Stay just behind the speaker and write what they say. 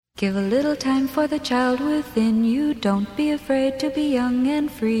Give a little time for the child within you. Don't be afraid to be young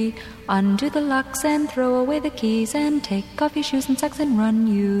and free. Undo the locks and throw away the keys and take off your shoes and socks and run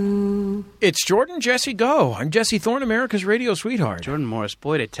you. It's Jordan Jesse Go. I'm Jesse Thorne, America's radio sweetheart. Jordan Morris,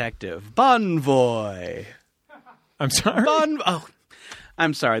 boy detective. Bonvoy. I'm sorry?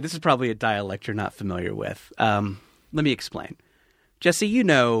 I'm sorry. This is probably a dialect you're not familiar with. Let me explain. Jesse, you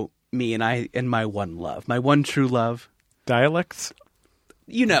know me and my one love, my one true love. Dialects?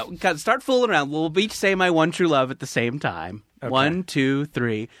 You know, start fooling around. We'll each say my one true love at the same time. Okay. 1, 2,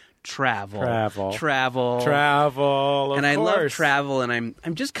 3. Travel. And I love travel, and I'm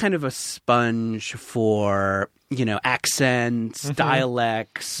just kind of a sponge for, accents,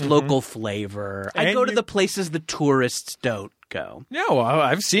 dialects, local flavor. I go to the places the tourists don't go. Yeah, well,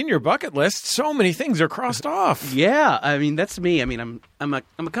 I've seen your bucket list. So many things are crossed off. Yeah, I mean, that's me. I mean, I'm a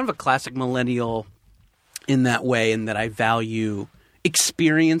kind of a classic millennial in that way, in that I value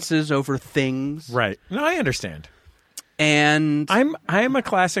experiences over things. Right. No, I understand. And I'm a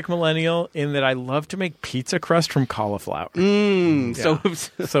classic millennial in that I love to make pizza crust from cauliflower.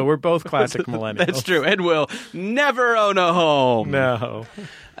 So we're both classic millennials. That's true. And we'll never own a home. No.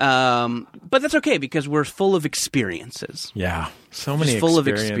 But that's okay, because we're full of experiences. Yeah. So many full of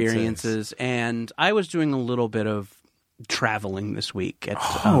experiences. And I was doing a little bit of traveling this week.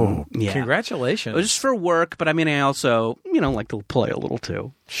 Congratulations. It was just for work, but I mean, I also, like to play a little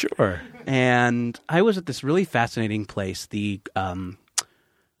too. Sure. And I was at this really fascinating place, let me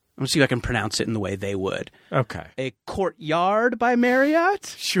see if I can pronounce it in the way they would. Okay. A Courtyard by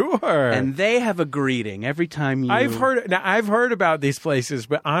Marriott. Sure. And they have a greeting every time you... I've heard about these places,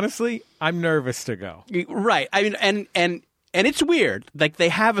 but honestly, I'm nervous to go. Right. I mean, and it's weird. Like, they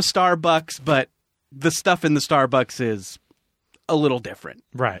have a Starbucks, but the stuff in the Starbucks is a little different.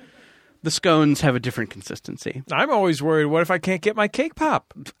 Right. The scones have a different consistency. I'm always worried, what if I can't get my cake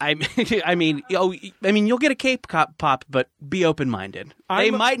pop? I mean, you'll get a cake pop, but be open-minded.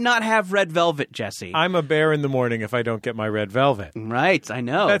 They might not have red velvet, Jesse. I'm a bear in the morning if I don't get my red velvet. Right, I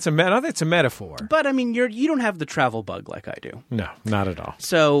know. That's a metaphor. But I mean, you don't have the travel bug like I do. No, not at all.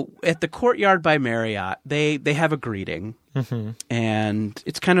 So at the Courtyard by Marriott, they have a greeting, and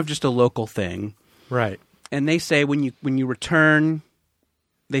it's kind of just a local thing. Right. And they say when you return,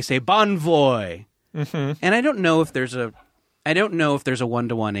 they say bon voy. And I don't know if there's a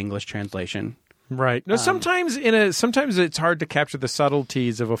one-to-one English translation. Right. No, sometimes it's hard to capture the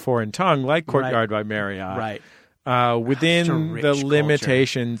subtleties of a foreign tongue, like Courtyard by Marriott. Right. Within the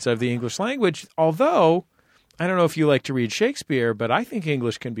limitations of the English language. Although, I don't know if you like to read Shakespeare, but I think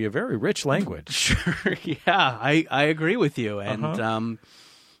English can be a very rich language. Sure. Yeah, I agree with you. And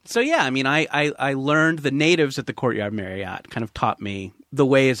so, yeah, I mean, I learned the natives at the Courtyard Marriott kind of taught me the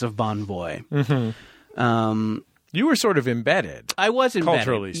ways of bon voy. You were sort of embedded. I was embedded.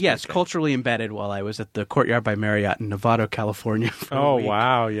 Culturally speaking. Yes, culturally embedded while I was at the Courtyard by Marriott in Novato, California for a week.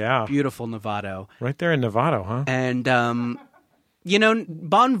 Wow, yeah. Beautiful Novato. Right there in Novato, huh? And,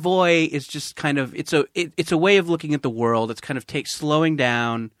 bon voy is just kind of, it's a way of looking at the world. It's kind of slowing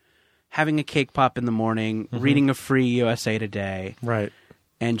down, having a cake pop in the morning, reading a free USA Today. Right.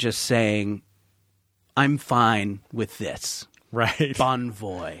 And just saying, I'm fine with this. Right. Bon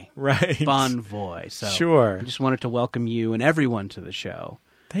voy. Right. Bon voy. So sure. I just wanted to welcome you and everyone to the show.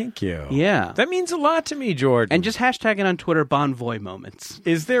 Thank you. Yeah. That means a lot to me, Jordan. And just hashtag it on Twitter, bon voy moments.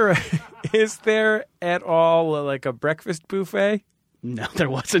 Is there at all like a breakfast buffet? No, there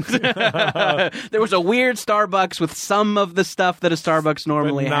wasn't. There was a weird Starbucks with some of the stuff that a Starbucks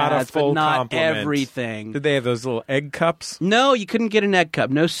normally has, but not complement. Everything. Did they have those little egg cups? No, you couldn't get an egg cup.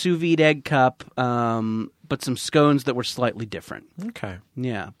 No sous vide egg cup, but some scones that were slightly different. Okay.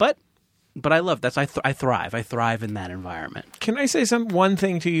 Yeah, but I love that. I thrive. I thrive in that environment. Can I say one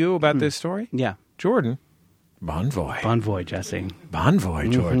thing to you about this story? Yeah. Jordan, bon voy. Bon voy, Jesse. Bon voy,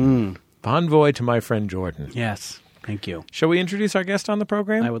 Jordan. Bon voy to my friend Jordan. Yes. Thank you. Shall we introduce our guest on the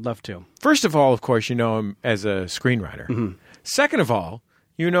program? I would love to. First of all, of course, you know him as a screenwriter. Second of all,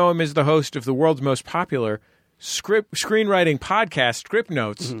 you know him as the host of the world's most popular screenwriting podcast, Script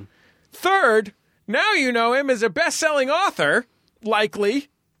Notes. Third, now you know him as a best-selling author, likely,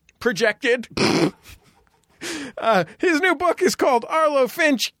 projected. His new book is called Arlo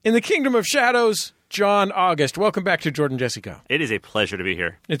Finch in the Kingdom of Shadows. John August, welcome back to Jordan Jesse Go. It is a pleasure to be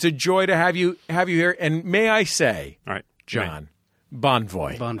here. It's a joy to have you here. And may I say, all right, John, bon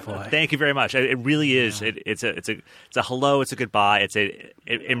voy. Bon voy. Thank you very much. It really is. Yeah. It's a hello. It's a goodbye. It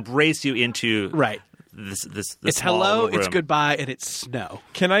embrace you into this it's hello. It's goodbye, and it's snow.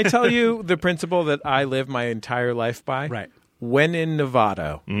 Can I tell you the principle that I live my entire life by? Right. When in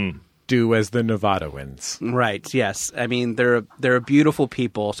Novato, do as the Nevadans. Right, yes. I mean, they're beautiful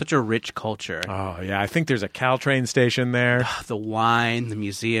people, such a rich culture. Oh, yeah. I think there's a Caltrain station there. The wine, the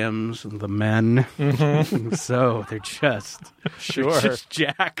museums, the men. Mm-hmm. So they're just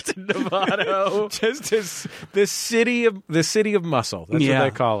jacked in Nevada. Just the city of muscle. That's what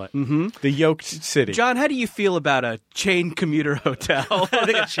they call it. Mm-hmm. The yoked city. John, how do you feel about a chain commuter hotel? I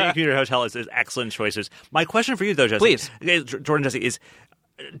think a chain commuter hotel is excellent choices. My question for you, though, Jesse, please, Jordan, Jesse, is: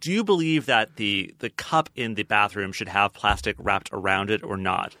 do you believe that the cup in the bathroom should have plastic wrapped around it or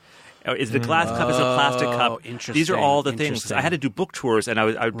not? Is it a glass cup? Is it a plastic cup? Interesting. These are all the things. I had to do book tours, and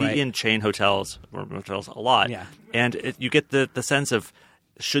I would be in chain hotels or motels a lot. Yeah. And you get the sense of,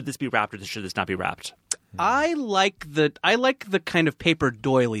 should this be wrapped or should this not be wrapped? I like the kind of paper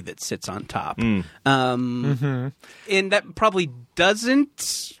doily that sits on top. And that probably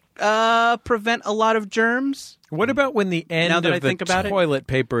doesn't prevent a lot of germs. What about when the end of the toilet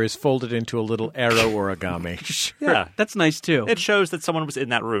paper is folded into a little arrow origami? Sure. Yeah, that's nice too. It shows that someone was in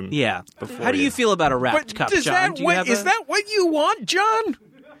that room. Yeah. How do you feel about a wrapped cup, John? Is that what you want, John?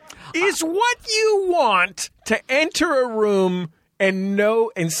 Is what you want to enter a room and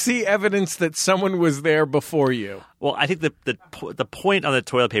know and see evidence that someone was there before you? Well, I think the point on the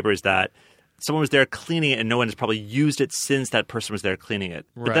toilet paper is that someone was there cleaning it and no one has probably used it since that person was there cleaning it.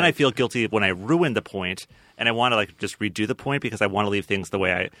 But then I feel guilty when I ruin the point and I want to just redo the point because I want to leave things the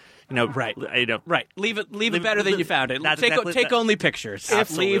way I Right. Leave it better than you found it. Take only pictures.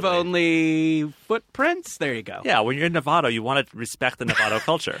 Leave only footprints. There you go. Yeah, when you're in Nevada, you want to respect the Nevada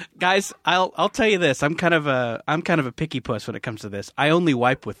culture. Guys, I'll tell you this. I'm kind of a picky puss when it comes to this. I only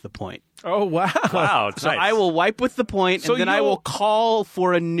wipe with the point. Oh, wow. Wow. So nice. I will wipe with the point, and then I will call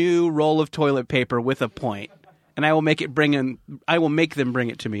for a new roll of toilet paper with a point. And I will make them bring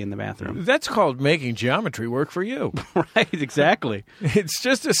it to me in the bathroom. That's called making geometry work for you. Right, exactly. It's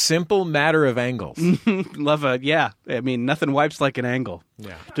just a simple matter of angles. Yeah. I mean, nothing wipes like an angle.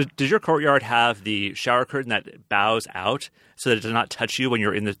 Yeah. Does your courtyard have the shower curtain that bows out so that it does not touch you when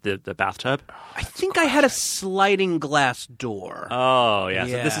you're in the bathtub? I think I had a sliding glass door. Oh, yeah.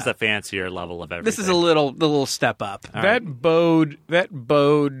 So this is a fancier level of everything. This is the little step up. That bowed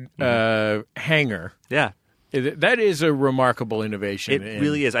hanger. Yeah. That is a remarkable innovation. It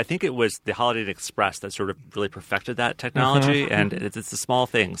really is. I think it was the Holiday Inn Express that sort of really perfected that technology, and it's the small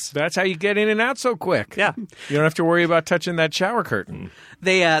things. That's how you get in and out so quick. Yeah. You don't have to worry about touching that shower curtain.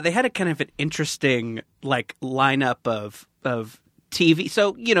 They had a kind of an interesting lineup of TV.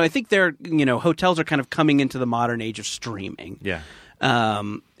 So, I think hotels are kind of coming into the modern age of streaming. Yeah.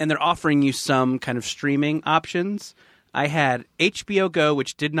 And they're offering you some kind of streaming options. I had HBO Go,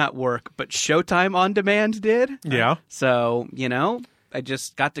 which did not work, but Showtime On Demand did. Yeah. So, I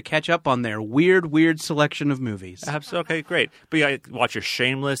just got to catch up on their weird selection of movies. Okay, great. But you got to watch your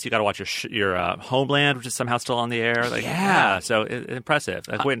Shameless. You got to watch your Homeland, which is somehow still on the air. Yeah. So impressive.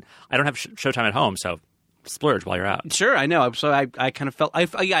 I don't have Showtime at home, so splurge while you're out. Sure, I know. So I kind of felt I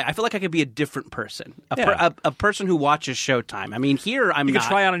feel like I could be a different person, a person who watches Showtime. I mean, here you can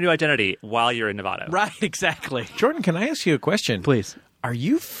try on a new identity while you're in Nevada. Right, exactly. Jordan, can I ask you a question? Please. Are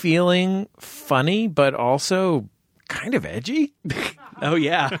you feeling funny but also kind of edgy? Oh,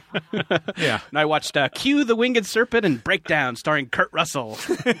 yeah. Yeah. And I watched Q, the Winged Serpent, and Breakdown, starring Kurt Russell.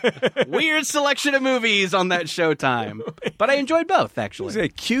 Weird selection of movies on that Showtime. But I enjoyed both, actually. Is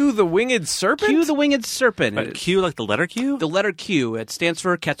it Q, the Winged Serpent? Q, the Winged Serpent. But Q, like the letter Q? The letter Q. It stands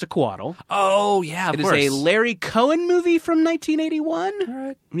for Quetzalcoatl. Oh, yeah, of course. It is a Larry Cohen movie from 1981. All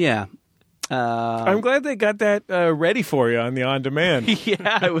right. Yeah. I'm glad they got that ready for you on the on-demand.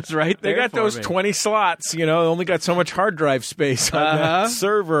 Yeah, it was right there. They got those 20 slots, only got so much hard drive space on that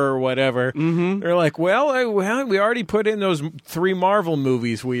server or whatever. Mm-hmm. They're like, well, we already put in those 3 Marvel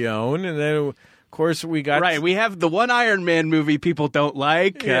movies we own, and then, of course, we got... Right, we have the one Iron Man movie people don't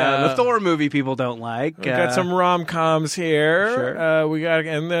like, the Thor movie people don't like. We got some rom-coms here. Sure. We got,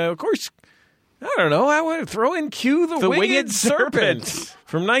 and of course... I don't know. I want to throw in Q, the Winged Serpent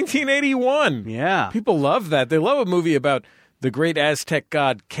from 1981. Yeah. People love that. They love a movie about the great Aztec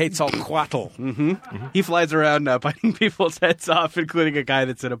god Quetzalcoatl. Mm-hmm. Mm-hmm. He flies around biting people's heads off, including a guy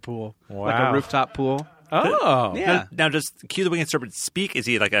that's in a pool. Wow. Like a rooftop pool. Oh. Yeah. Now, does Q, the Winged Serpent speak? Is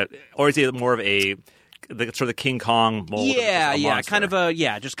he or is he more of sort of King Kong mold? Yeah, kind of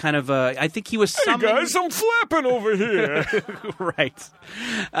I think he was summoned... Hey guys, I'm flapping over here. Right.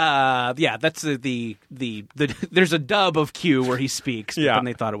 That's there's a dub of Q where he speaks, but then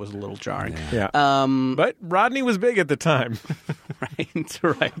they thought it was a little jarring. Yeah. But Rodney was big at the time.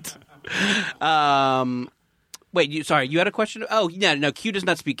 Right. Wait, you had a question? Oh, yeah, no, Q does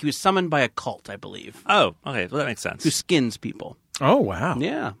not speak. He was summoned by a cult, I believe. Oh, okay. Well, that makes sense. Who skins people. Oh, wow.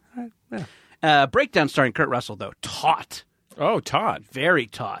 Yeah. Breakdown starring Kurt Russell, though. Taut. Oh, Todd. Very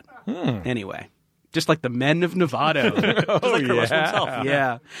taut. Anyway. Just like the men of Nevada. Kurt Russell himself.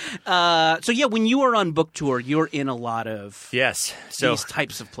 Yeah. So, when you are on book tour, you're in a lot of Yes. So these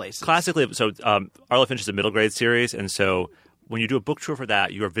types of places. classically, Arlo Finch is a middle grade series, and so when you do a book tour for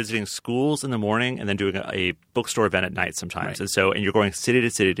that, you are visiting schools in the morning and then doing a bookstore event at night sometimes. Right. And you're going city to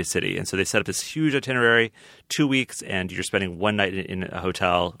city to city. And so they set up this huge itinerary, 2 weeks, and you're spending one night in a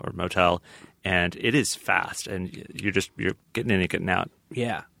hotel or motel, and it is fast, and you're getting in and getting out.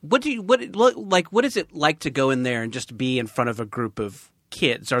 Yeah. What is it like to go in there and just be in front of a group of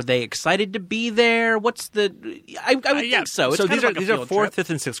kids? Are they excited to be there? What's the? I would think so. It's so kind these of like a these are field fourth, trip. fifth,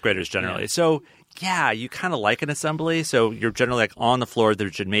 and sixth graders generally. Yeah. So you kind of like an assembly. So you're generally like on the floor of the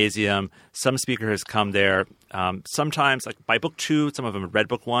gymnasium. Some speaker has come there. Sometimes like by book 2, some of them have read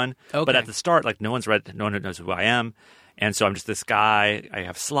book 1. Okay. But at the start, like no one knows who I am, and so I'm just this guy. I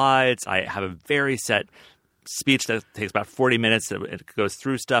have slides. I have a very set speech that takes about 40 minutes. It goes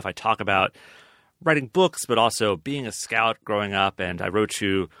through stuff. I talk about writing books, but also being a scout growing up. And I wrote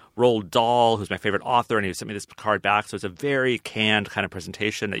to Roald Dahl, who's my favorite author, and he sent me this card back. So it's a very canned kind of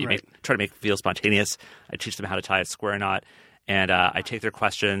presentation that you try to make feel spontaneous. I teach them how to tie a square knot, and I take their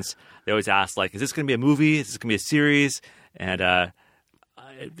questions. They always ask, like, is this going to be a movie? Is this going to be a series? And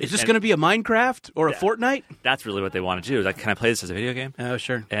is this going to be a Minecraft or a Fortnite? That's really what they want to do. Like, can I play this as a video game? Oh,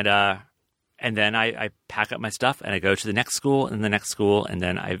 sure. And then I pack up my stuff and I go to the next school and the next school, and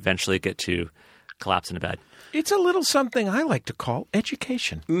then I eventually get to collapse into bed. It's a little something I like to call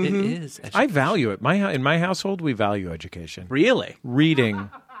education. Mm-hmm. It is. Education. I value it. In my household, we value education. Really? Reading,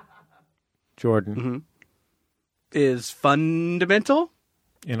 Jordan. Is fundamental?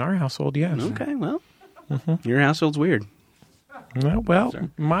 In our household, yes. Okay, well, your household's weird. Well,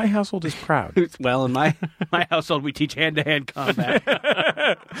 my household is proud. Well, in my household, we teach hand-to-hand combat.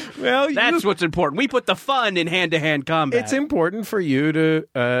 Well, That's what's important. We put the fun in hand-to-hand combat. It's important for you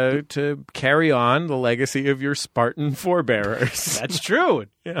to carry on the legacy of your Spartan forebearers. That's true.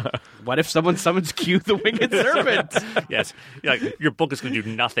 Yeah. What if someone summons Q the Winged Serpent? Yes. Like, your book is going to do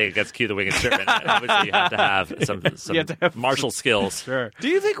nothing against Q the Winged Serpent. Obviously, you have to have some martial skills. Sure. Do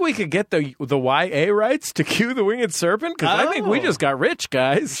you think we could get the YA rights to Q the Winged Serpent? Because I think we just got rich,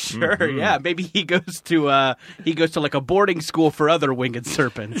 guys. Sure. Yeah. Maybe he goes to like a boarding school for other winged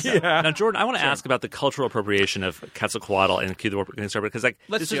serpents. Yeah. Now, Jordan, I want to ask about the cultural appropriation of Quetzalcoatl and Q the Winged Serpent, because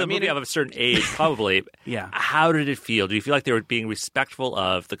this is a movie of a certain age, probably. Yeah. How did it feel? Do you feel like they were being respectful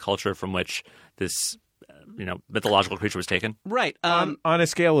of the culture from which this mythological creature was taken? Right. On a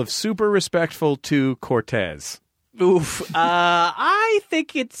scale of super respectful to Cortez. Oof. I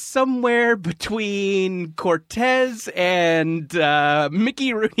think it's somewhere between Cortez and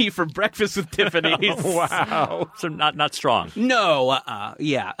Mickey Rooney from Breakfast with Tiffany's. Wow. So not strong. No.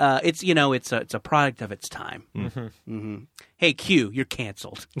 Yeah. It's a product of its time. Hey, Q, you're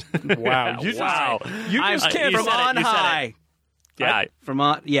canceled. Wow. You just can't from on high.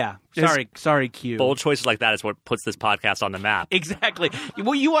 Yeah. Sorry, Q. Bold choices like that is what puts this podcast on the map. Exactly.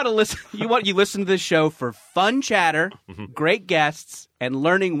 Well, you want to listen. You listen to this show for fun chatter, great guests, and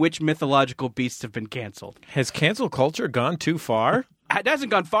learning which mythological beasts have been canceled. Has cancel culture gone too far? It hasn't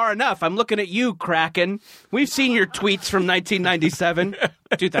gone far enough. I'm looking at you, Kraken. We've seen your tweets from 1997.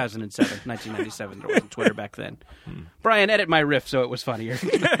 2007. 1997. There wasn't Twitter back then. Brian, edit my riff so it was funnier.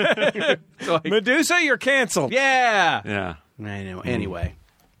 Medusa, you're canceled. Yeah. Yeah. I know. Anyway.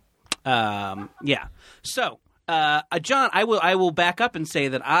 Yeah. So, John, I will back up and say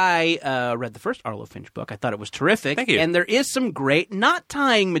that I read the first Arlo Finch book. I thought it was terrific. Thank you. And there is some great knot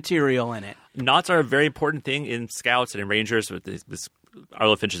tying material in it. Knots are a very important thing in Scouts and in Rangers. With this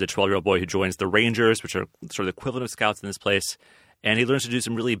Arlo Finch is a 12-year-old boy who joins the Rangers, which are sort of the equivalent of Scouts in this place. And he learns to do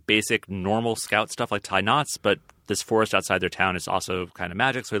some really basic, normal Scout stuff like tie knots, but this forest outside their town is also kind of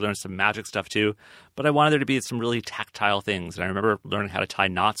magic, so he learns some magic stuff too. But I wanted there to be some really tactile things. And I remember learning how to tie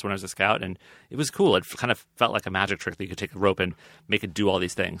knots when I was a Scout, and it was cool. It kind of felt like a magic trick that you could take a rope and make it do all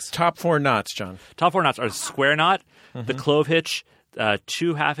these things. Top 4 knots, John. Top 4 knots are square knot, the clove hitch,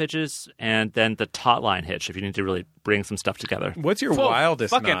 2 half hitches, and then the taut line hitch if you need to really bring some stuff together. What's your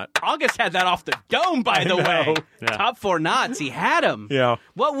wildest knot? August had that off the dome, by the way. Yeah. Top 4 knots. He had them. Yeah.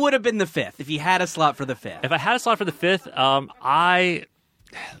 What would have been the 5th if he had a slot for the 5th? If I had a slot for the 5th,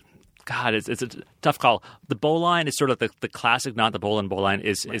 it's a tough call. The bowline is sort of the classic knot. The bowline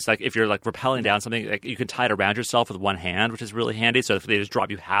is like if you're like rappelling down something, like you can tie it around yourself with one hand, which is really handy. So if they just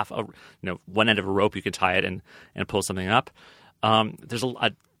drop you one end of a rope, you can tie it and pull something up. I've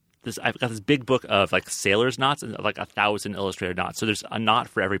got this big book of like sailors knots and like 1,000 illustrated knots. So there's a knot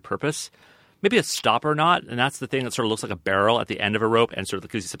for every purpose. maybe a stopper knot, and that's the thing that sort of looks like a barrel at the end of a rope and sort of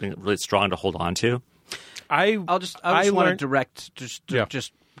gives you something really strong to hold on to. I just want to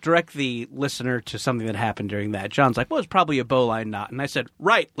direct the listener to something that happened during that. John's like, well, it's probably a bowline knot. And I said,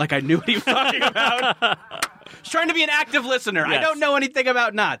 right, like I knew what he was talking about. I was trying to be an active listener. Yes. I don't know anything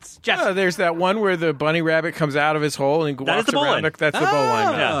about knots. Jesse. There's that one where the bunny rabbit comes out of his hole and walks around. That's the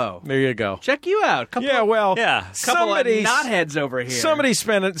bowline knot. Oh. There you go. Check you out. Couple of knotheads over here. Somebody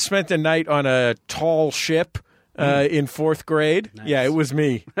spent a night on a tall ship. In fourth grade. Nice. Yeah, it was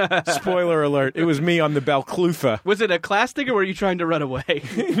me. Spoiler alert. It was me on the Balclutha. Was it a class thing or were you trying to run away?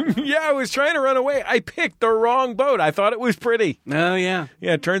 Yeah, I was trying to run away. I picked the wrong boat. I thought it was pretty. Oh, yeah.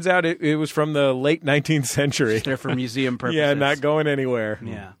 Yeah, it turns out it was from the late 19th century. They're for museum purposes. Yeah, not going anywhere.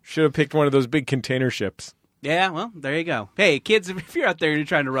 Yeah. Should have picked one of those big container ships. Yeah, well, there you go. Hey, kids, if you're out there and you're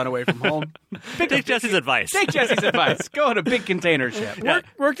trying to run away from home, take Jesse's advice. Take Jesse's advice. Go on a big container ship.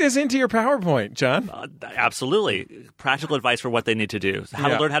 Work this into your PowerPoint, John. Absolutely. Practical advice for what they need to do. How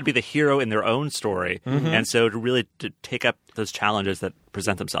to learn how to be the hero in their own story. Mm-hmm. And so to really take up those challenges that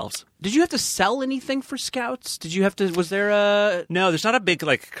present themselves. Did you have to sell anything for Scouts? was there a... No, there's not a big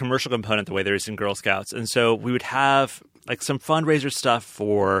commercial component the way there is in Girl Scouts. And so we would have some fundraiser stuff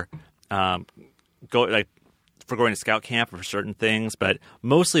for going to scout camp for certain things, but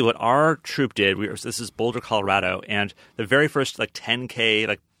mostly what our troop did, this is Boulder, Colorado, and the very first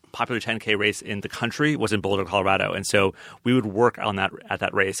 10K, popular 10K race in the country was in Boulder, Colorado. And so we would work on that at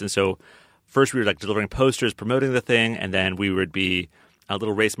that race. And so first we were delivering posters promoting the thing, and then we would be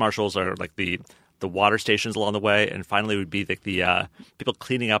little race marshals or the water stations along the way, and finally would be the people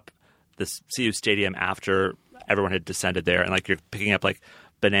cleaning up the CU Stadium after everyone had descended there, and you're picking up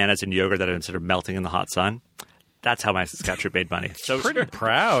bananas and yogurt that had been sort of melting in the hot sun. That's how my scout troop made money. So pretty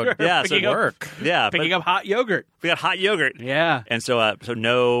proud. Sure. Yeah, picking so work. Yeah, picking up hot yogurt. We got hot yogurt. Yeah, and so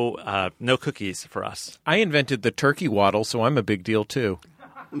no cookies for us. I invented the turkey waddle, so I'm a big deal too.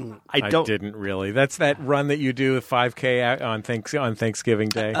 I didn't really. That's that run that you do 5K on Thanksgiving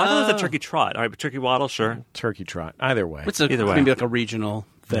Day. I thought it was a turkey trot. All right, but turkey waddle, sure. Turkey trot. Either way. Either way. Maybe a regional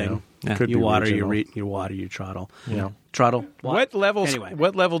thing. Yeah. Could you be water, regional. you water, you trottle. Yeah. Trottle. What Anyway.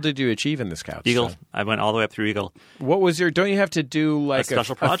 What level did you achieve in the Scouts? Eagle. So? I went all the way up through Eagle. What was don't you have to do a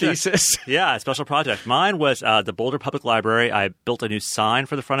special project? A thesis? Yeah, a special project. Mine was the Boulder Public Library. I built a new sign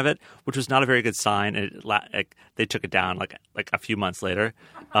for the front of it, which was not a very good sign. They took it down a few months later.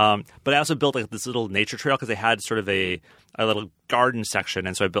 But I also built this little nature trail because they had sort of a little garden section,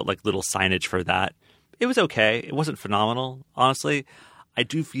 and so I built little signage for that. It was okay. It wasn't phenomenal, honestly. I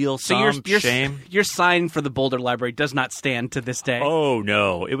do feel some shame. Your sign for the Boulder Library does not stand to this day. Oh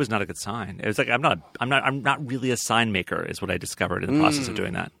no, it was not a good sign. It was I'm not really a sign maker, is what I discovered in the process of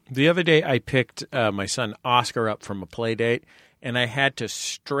doing that. The other day, I picked my son Oscar up from a play date, and I had to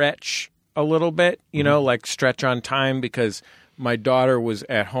stretch a little bit, stretch on time because my daughter was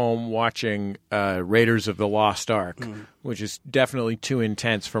at home watching Raiders of the Lost Ark, which is definitely too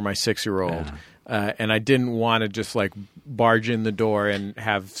intense for my 6-year-old. Yeah. And I didn't want to just barge in the door and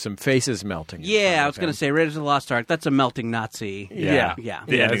have some faces melting. Yeah, I was going to say Raiders of the Lost Ark. That's a melting Nazi. Yeah.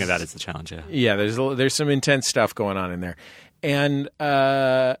 The ending of that is the challenge. Yeah. Yeah. There's some intense stuff going on in there, and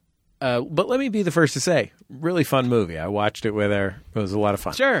but let me be the first to say, really fun movie. I watched it with her. It was a lot of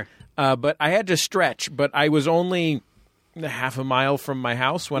fun. Sure. But I had to stretch. But I was only half a mile from my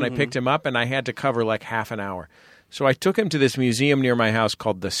house when I picked him up, and I had to cover half an hour. So I took him to this museum near my house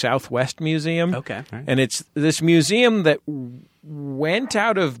called the Southwest Museum. Okay. Right. And it's this museum that went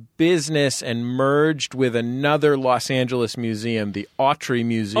out of business and merged with another Los Angeles museum, the Autry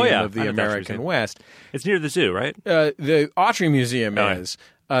Museum of the American West. It's near the zoo, right? The Autry Museum is.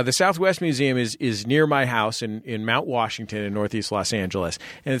 The Southwest Museum is near my house in Mount Washington in northeast Los Angeles.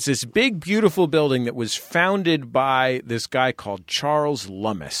 And it's this big, beautiful building that was founded by this guy called Charles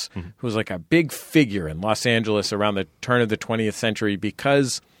Lummis, who was a big figure in Los Angeles around the turn of the 20th century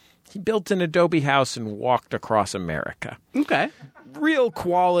because he built an adobe house and walked across America. Okay. Real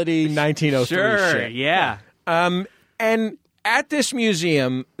quality 1903 sure, shit. Yeah. And at this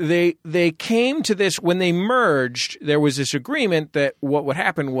museum, they came to this when they merged. There was this agreement that what would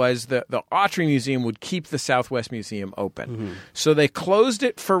happen was the Autry Museum would keep the Southwest Museum open. So they closed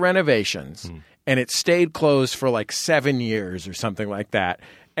it for renovations, and it stayed closed for 7 years or something like that.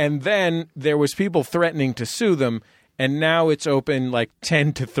 And then there was people threatening to sue them, and now it's open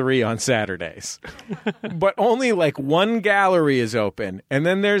 10 to 3 on Saturdays. But only one gallery is open, and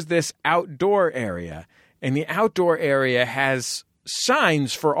then there's this outdoor area. And the outdoor area has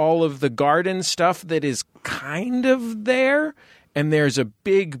signs for all of the garden stuff that is kind of there. And there's a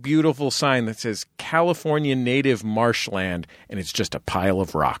big, beautiful sign that says California Native Marshland, and it's just a pile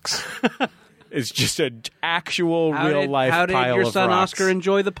of rocks. It's just an actual real life pile of rocks. How did your son Oscar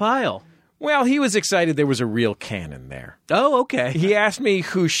enjoy the pile? Well, he was excited there was a real cannon there. Oh, okay. He asked me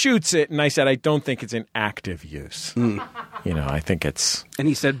who shoots it, and I said, I don't think it's in active use. I think it's... And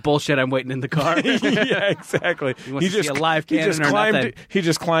he said, bullshit, I'm waiting in the car. Yeah, exactly. He wants to see a live cannon nothing. He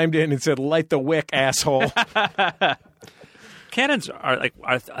just climbed in and said, light the wick, asshole. Cannons are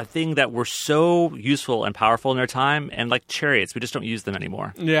a thing that were so useful and powerful in their time, and like chariots, we just don't use them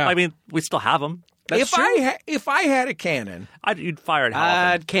anymore. Yeah. I mean, we still have them. If I had a cannon, you'd fire it.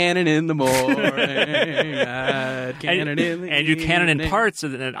 I'd cannon in the morning. I'd cannon in the and you'd cannon in parts,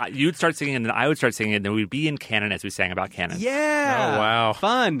 and then you'd start singing, and then I would start singing, and then we'd be in canon as we sang about cannon. Yeah. Oh, wow.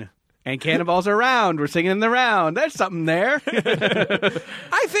 Fun. And cannonballs are round. We're singing in the round. There's something there.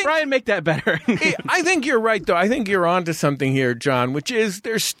 I think Brian, make that better. I think you're right, though. I think you're onto something here, John, which is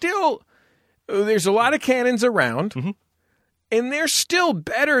there's a lot of cannons around, and they're still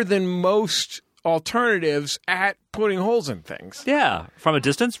better than most alternatives at putting holes in things. Yeah, from a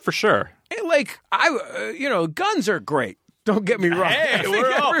distance, for sure. And guns are great. Don't get me wrong. Hey,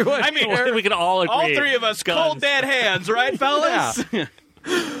 we can all agree. All three of us, cold dead hands, right, fellas? Yeah.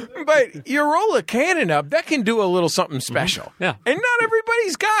 But you roll a cannon up, that can do a little something special. Yeah. And not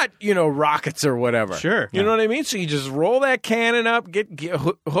everybody's got, rockets or whatever. Sure. You know what I mean? So you just roll that cannon up,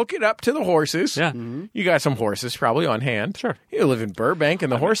 hook it up to the horses. Yeah. You got some horses probably on hand. Sure. You live in Burbank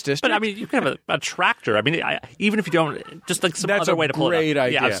in the horse district. But I mean, you can have a tractor. I mean, even if you don't, just like some That's other way to pull it up. That's a great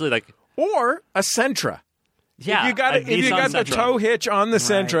idea. Yeah, absolutely. Or a Sentra. Yeah, if you got the tow hitch on the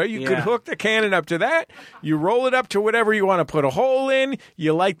Sentra, you could hook the cannon up to that. You roll it up to whatever you want to put a hole in.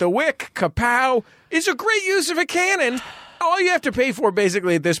 You light the wick. Kapow! It's a great use of a cannon. All you have to pay for,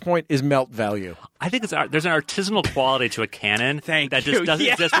 basically, at this point, is melt value. I think there's an artisanal quality to a cannon that just you. doesn't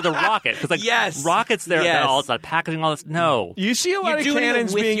exist with a rocket. Because rockets, they're all packaging all this. No, you see a lot of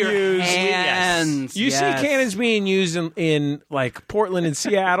cannons being used. Hands. You see cannons being used in like Portland and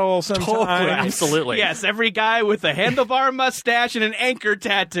Seattle sometimes. Totally, absolutely. Yes, every guy with a handlebar mustache and an anchor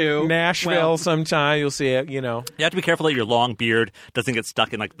tattoo. Nashville, sometime you'll see it. You have to be careful that your long beard doesn't get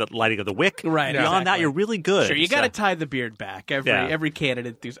stuck in like the lighting of the wick. Right. Beyond that, you're really good. Sure, you got to tie the beard back. Every cannon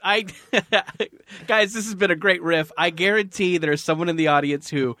enthusiast. Guys, this has been a great riff. I guarantee there's someone in the audience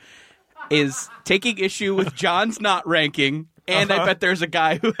who is taking issue with John's not ranking, and I bet there's a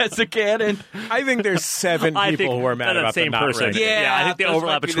guy who has a cannon. I think there's 7 people who are mad about the not ranking. Yeah, I think the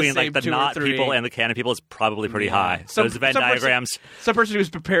overlap between like the not people and the cannon people is probably pretty high. Those Venn diagrams. Some person who's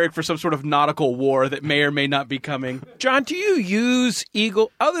preparing for some sort of nautical war that may or may not be coming. John, do you use Eagle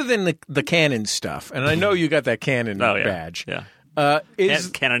other than the cannon stuff? And I know you got that cannon badge. Yeah.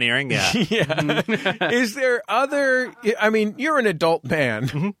 Cannoneering, yeah. Is there other? I mean, you're an adult man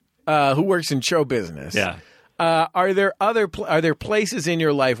who works in show business. Yeah. Are there places in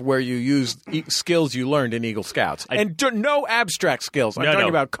your life where you use skills you learned in Eagle Scouts? No abstract skills. I'm talking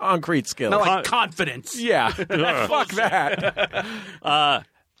about concrete skills. Not like confidence. Yeah. Fuck that.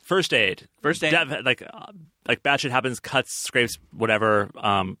 First aid. Like bad shit happens, cuts, scrapes, whatever.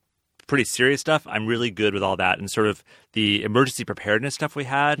 Pretty serious stuff. I'm really good with all that, and sort of the emergency preparedness stuff we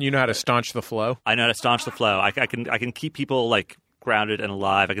had. You know how to staunch the flow? I know how to staunch the flow. I can keep people like grounded and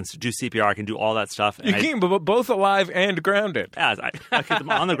alive. I can do CPR. I can do all that stuff. You can, but both alive and grounded. Yeah, I keep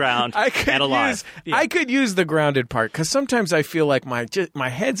them on the ground and alive. I could use the grounded part because sometimes I feel like my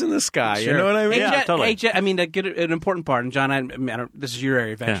head's in the sky. Sure. You know what I mean? Yeah, totally. Hey, Jet, I mean, an important part, and John, I don't, this is your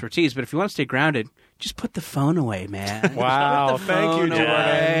area of expertise, but if you want to stay grounded, just put the phone away, man. Wow. Thank you,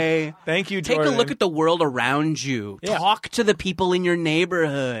 Jordan. Thank you, Jordan. Take a look at the world around you. Yeah. Talk to the people in your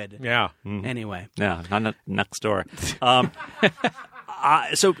neighborhood. Yeah. Anyway. Yeah, not next door.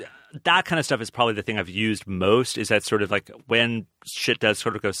 So that kind of stuff is probably the thing I've used most, is that sort of like when shit does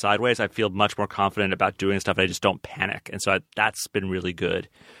sort of go sideways, I feel much more confident about doing stuff and I just don't panic. And so that's been really good.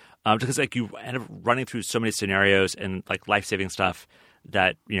 Because like you end up running through so many scenarios and like life-saving stuff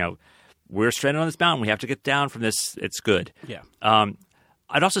that, we're stranded on this mountain. We have to get down from this. It's good. Yeah.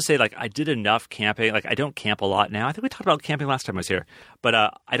 I'd also say like I did enough camping. Like I don't camp a lot now. I think we talked about camping last time I was here. But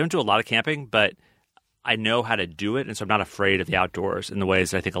I don't do a lot of camping, but I know how to do it, and so I'm not afraid of the outdoors in the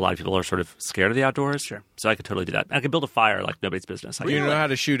ways that I think a lot of people are sort of scared of the outdoors. Sure. So I could totally do that. And I can build a fire like nobody's business. Do you know how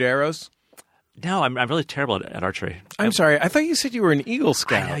to shoot arrows? No, I'm really terrible at archery. I'm sorry. I thought you said you were an Eagle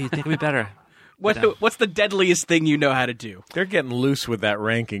Scout. I know, you'd think it'd be better. What's the deadliest thing you know how to do? They're getting loose with that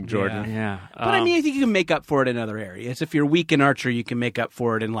ranking, Jordan. Yeah. But I mean, I think you can make up for it in other areas. If you're weak in archery, you can make up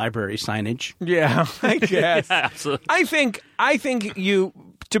for it in library signage. Yeah, I guess. Yeah, absolutely. I think you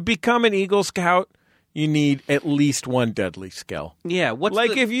to become an Eagle Scout, you need at least one deadly skill. Yeah.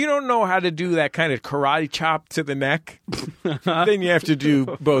 If you don't know how to do that kind of karate chop to the neck, then you have to do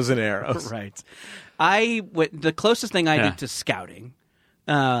bows and arrows. Right. The closest thing I did to scouting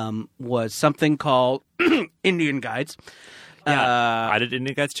was something called Indian Guides. Yeah, I did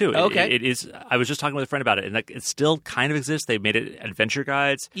Indian Guides too. Okay. It is. I was just talking with a friend about it, and it still kind of exists. They made it adventure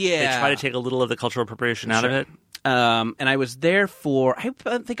guides. Yeah. They try to take a little of the cultural appropriation out of it. And I was there I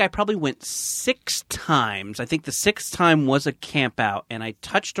think I probably went 6 times. I think the 6th time was a camp out, and I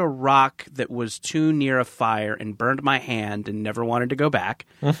touched a rock that was too near a fire and burned my hand and never wanted to go back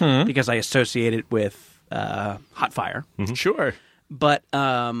because I associate it with hot fire. Mm-hmm. Sure. But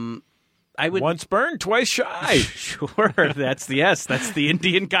I would once burned, twice shy. Sure, that's the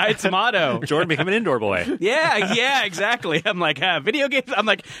Indian Guide's motto. Jordan, become an indoor boy. Yeah, exactly. I'm like, video games. I'm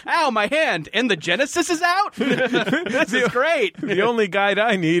like, ow, my hand, and the Genesis is out. This is great. The only guide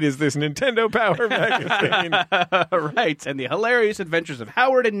I need is this Nintendo Power magazine. Right, and the hilarious adventures of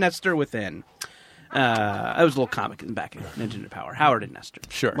Howard and Nestor within. I was a little comic in the back of Nintendo Power. Howard and Nestor.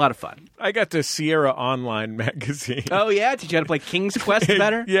 Sure. A lot of fun. I got the Sierra Online magazine. Oh, yeah? Teach you how to play King's Quest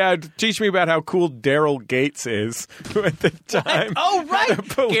better? Yeah, teach me about how cool Daryl Gates is at the time. Oh, right.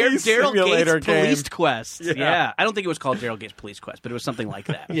 Daryl Gates game. Police Quest. Yeah. I don't think it was called Daryl Gates Police Quest, but it was something like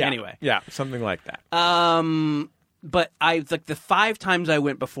that. Yeah. Anyway. Yeah, something like that. But the 5 times I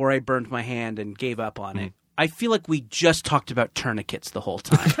went before I burned my hand and gave up on it, I feel like we just talked about tourniquets the whole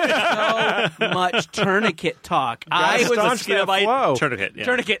time. So much tourniquet talk. I was a flow. Tourniquet. Yeah.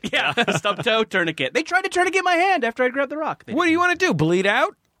 Tourniquet, yeah. Stub toe tourniquet. They tried to tourniquet my hand after I grabbed the rock. What do you want to do? Bleed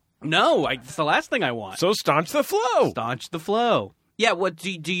out? No, it's the last thing I want. So staunch the flow. Staunch the flow. Yeah. What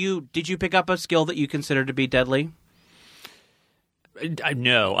did you pick up a skill that you consider to be deadly?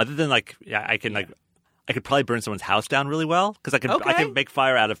 No, other than I could probably burn someone's house down really well because I can make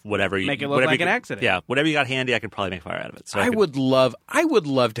fire out of whatever you make it look like an accident. Yeah, whatever you got handy, I could probably make fire out of it. So I would love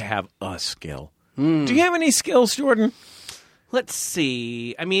to have a skill. Do you have any skills, Jordan? Let's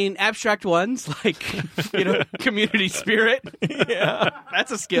see. I mean, abstract ones like community spirit. Yeah,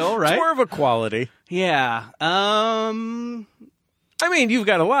 that's a skill, right? It's more of a quality. Yeah. I mean, you've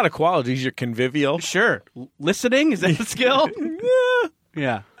got a lot of qualities. You're convivial. Sure. Listening, is that a skill?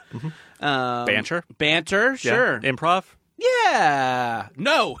 Yeah. Mm-hmm. Banter, sure. Yeah. Improv. Yeah.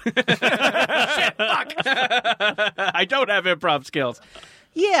 No. Shit, fuck. I don't have improv skills.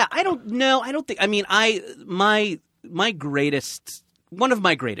 Yeah, I don't know. I don't think. I mean, my greatest, one of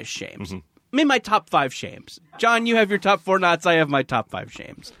my greatest shames. I mean, my top 5 shames. John, you have your top 4 knots. I have my top 5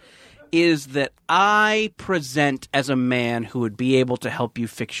 shames. Is that I present as a man who would be able to help you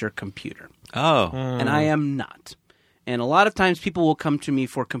fix your computer. Oh. And I am not. And a lot of times people will come to me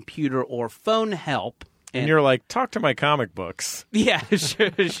for computer or phone help. And you're like, talk to my comic books. Yeah,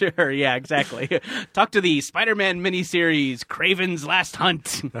 sure. Yeah, exactly. Talk to the Spider-Man miniseries, Kraven's Last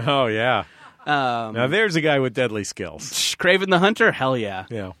Hunt. Oh, yeah. Now there's a guy with deadly skills. Kraven the Hunter? Hell yeah.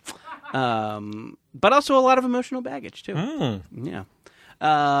 Yeah. But also a lot of emotional baggage, too. Yeah.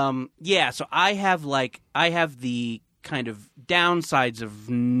 So I have the kind of downsides of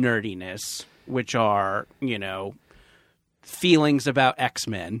nerdiness, which are, feelings about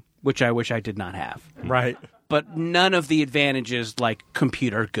X-Men, which I wish I did not have. Right. But none of the advantages like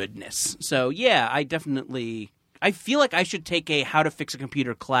computer goodness. So, yeah, I feel like I should take a how to fix a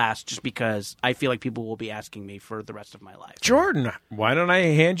computer class just because I feel like people will be asking me for the rest of my life. Jordan, why don't I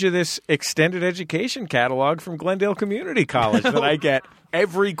hand you this extended education catalog from Glendale Community College that I get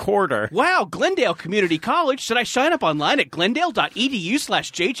every quarter? Wow, Glendale Community College. Should I sign up online at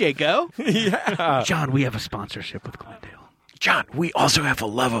glendale.edu/JJGo? Yeah. John, we have a sponsorship with Glendale. John, we also have a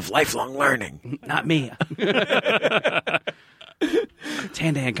love of lifelong learning. Not me. It's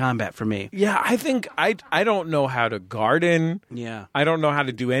hand-to-hand combat for me. Yeah, I think I don't know how to garden. Yeah. I don't know how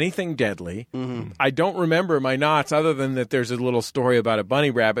to do anything deadly. Mm-hmm. I don't remember my knots other than that there's a little story about a bunny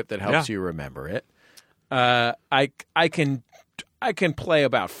rabbit that helps you remember it. I can play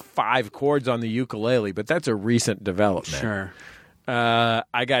about 5 chords on the ukulele, but that's a recent development. Sure.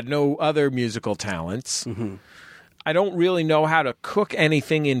 I got no other musical talents. Mm-hmm. I don't really know how to cook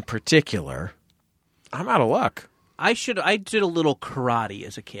anything in particular. I'm out of luck. I did a little karate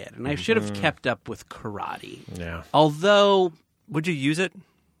as a kid, and I should have kept up with karate. Yeah. Although, would you use it?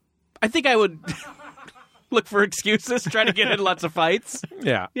 I think I would look for excuses, try to get in lots of fights.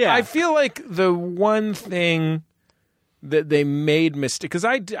 Yeah. I feel like the one thing that they made mistake, because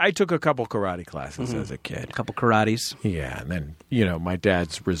I took a couple karate classes as a kid. A couple karates. Yeah, and then, my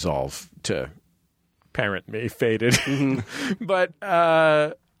dad's resolve to parent me faded. Mm-hmm. But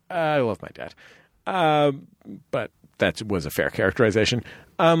I love my dad. But that was a fair characterization.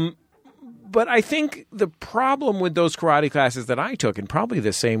 But I think the problem with those karate classes that I took, and probably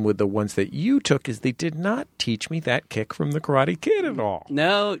the same with the ones that you took, is they did not teach me that kick from the Karate Kid at all.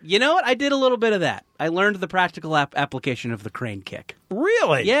 No, you know what? I did a little bit of that. I learned the practical application of the crane kick.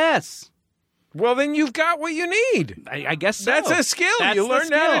 Really? Yes. Well, then you've got what you need. I guess so. That's a skill. That's you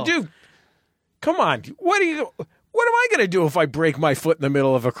learned how to do. Come on. What am I going to do if I break my foot in the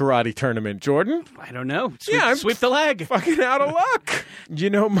middle of a karate tournament, Jordan? I don't know. I'm sweep the leg. Fucking out of luck. You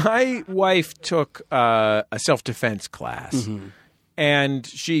know, my wife took a self-defense class, and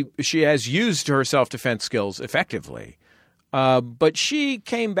she has used her self-defense skills effectively. But she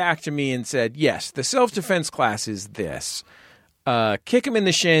came back to me and said, yes, the self-defense class is this. Kick him in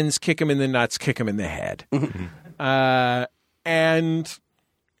the shins, kick him in the nuts, kick him in the head. And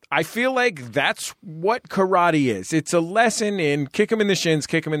I feel like that's what karate is. It's a lesson in kick him in the shins,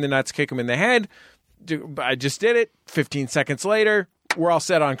 kick him in the nuts, kick him in the head. I just did it. 15 seconds later, we're all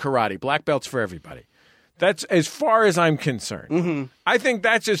set on karate. Black belts for everybody. That's as far as I'm concerned. I think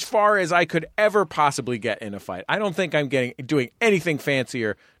that's as far as I could ever possibly get in a fight. I don't think I'm doing anything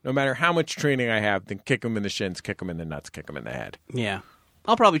fancier, no matter how much training I have, than kick him in the shins, kick him in the nuts, kick him in the head. Yeah.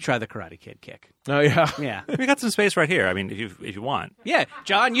 I'll probably try the Karate Kid kick. Oh, yeah? Yeah. We got some space right here. I mean, if you want. Yeah.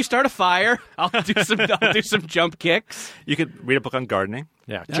 John, you start a fire. I'll do some jump kicks. You could read a book on gardening.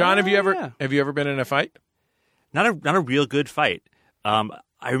 Yeah. John, have you ever been in a fight? Not a real good fight. I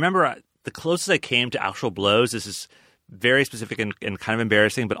remember the closest I came to actual blows. This is very specific and kind of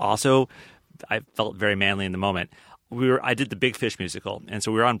embarrassing, but also I felt very manly in the moment. I did the Big Fish musical, and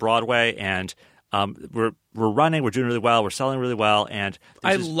so we were on Broadway, and we're running, we're doing really well, we're selling really well, and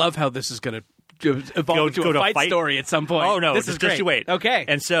I love how this is going to evolve into a fight story at some point. Oh no, this is great. Just you wait. Okay,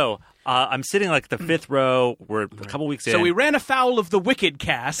 and so I'm sitting like the fifth row. We're a couple weeks in. So we ran afoul of the Wicked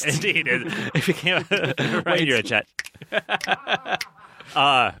cast. Indeed, it became right here at Chet.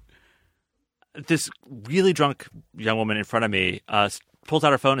 This really drunk young woman in front of me pulls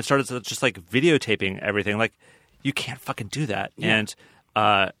out her phone and started just like videotaping everything. Like, you can't fucking do that. Yeah.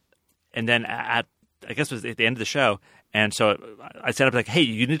 And then I guess it was at the end of the show, and so I said up like, hey,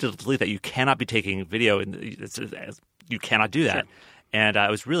 you need to delete that. You cannot be taking video, and you cannot do that. Sure. And I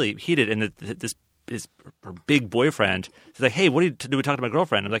was really heated, and her big boyfriend is like, hey, what do we talk to my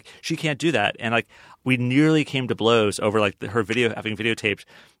girlfriend? I'm like, she can't do that. And like, we nearly came to blows over like her having videotaped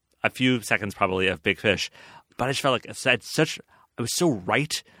a few seconds probably of Big Fish. But I just felt like I was so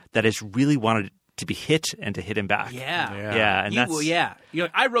right that I just really wanted to be hit and to hit him back. Yeah. And You're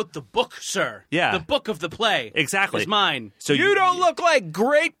like, I wrote the book, sir. Yeah. The book of the play. Exactly. Is mine. So you don't look like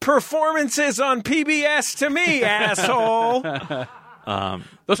great performances on PBS to me, asshole.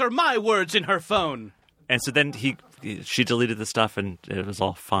 Those are my words in her phone. And so then she deleted the stuff, and it was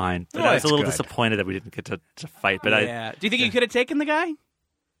all fine. But Oh, I was a little good. disappointed that we didn't get to fight. But Do you think you could have taken the guy?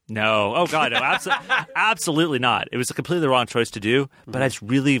 No. Oh, God, no. Absolutely not. It was a completely wrong choice to do, but I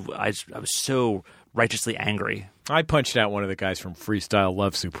was so righteously angry. I punched out one of the guys from Freestyle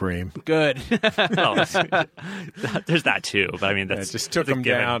Love Supreme. Good. Well, there's that too, but I mean, that's just took that's a him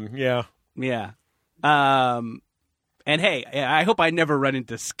given. down. Yeah. Yeah. And hey, I hope I never run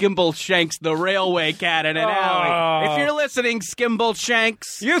into Skimble Shanks, the railway cat, in an alley. If you're listening, Skimble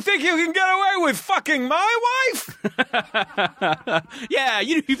Shanks. You think you can get away with fucking my wife? Yeah,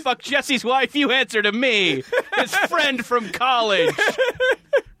 you fuck Jesse's wife, you answer to me. His friend from college.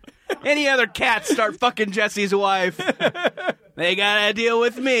 Any other cats start fucking Jesse's wife, they gotta deal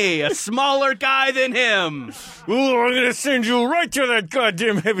with me, a smaller guy than him. Ooh, I'm gonna send you right to that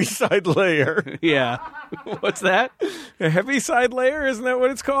goddamn heaviside layer. Yeah. What's that? A heaviside layer? Isn't that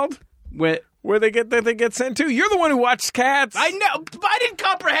what it's called? Where they get sent to? You're the one who watched Cats. I know, but I didn't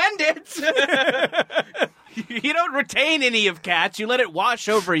comprehend it. You don't retain any of Cats. You let it wash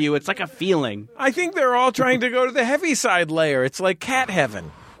over you. It's like a feeling. I think they're all trying to go to the heaviside layer. It's like cat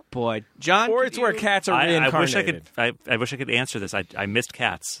heaven. Boy, John, or it's where cats are reincarnated. I wish I could answer this. I missed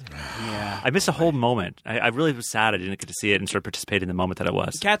Cats. Yeah, I missed a whole moment. I really was sad I didn't get to see it and sort of participate in the moment that it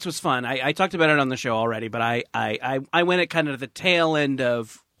was. Cats was fun. I talked about it on the show already, but I went at kind of the tail end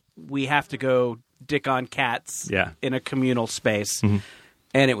of we have to go dick on cats in a communal space. Mm-hmm.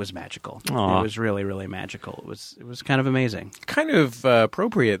 And it was magical. Aww. It was really, really magical. It was kind of amazing. Kind of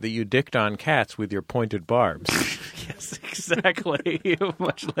appropriate that you dicked on cats with your pointed barbs. Yes, exactly.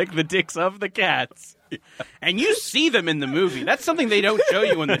 Much like the dicks of the cats. And you see them in the movie. That's something they don't show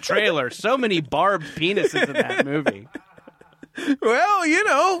you in the trailer. So many barbed penises in that movie.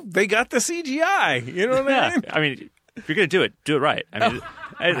 Well, they got the CGI. You know what I mean? I mean, if you're going to do it right. I mean,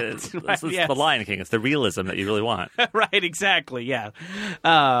 it's the Lion King. It's the realism that you really want. Right, exactly, yeah.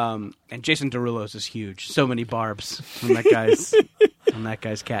 And Jason Derulo's is huge. So many barbs on that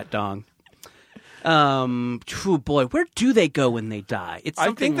guy's cat dong. Boy, where do they go when they die? It's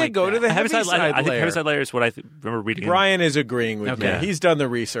something I think they like go that. to the Heaviside Heaviside layer. I think layer. Heaviside layer is what I remember reading. Brian is agreeing with me. He's done the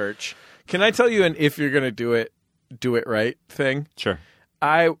research. Can I tell you an if you're going to do it right thing? Sure.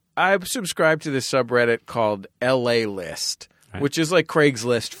 I subscribe to this subreddit called LA List, which is like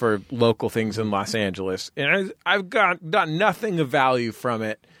Craigslist for local things in Los Angeles. And I've got nothing of value from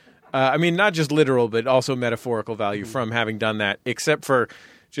it. I mean, not just literal, but also metaphorical value from having done that, except for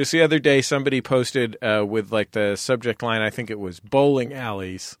just the other day somebody posted with like the subject line, I think it was bowling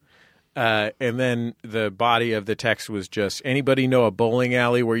alleys. And then the body of the text was just, anybody know a bowling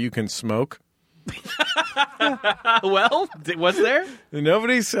alley where you can smoke? Well, was there?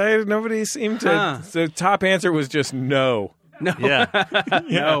 Nobody seemed to. The top answer was just no. No. Yeah.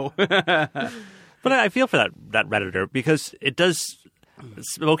 No. But I feel for that Redditor because it does.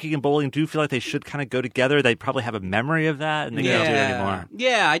 Smoking and bowling do feel like they should kind of go together. They probably have a memory of that, and they can't do it anymore.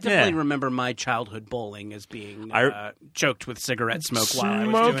 Yeah, I definitely remember my childhood bowling as being choked with cigarette smoke while I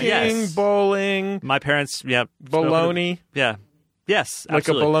was doing it. Smoking, bowling. My parents, bologna. Yeah. Yes, like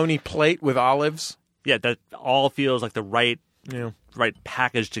absolutely. a bologna plate with olives. Yeah, that all feels like the right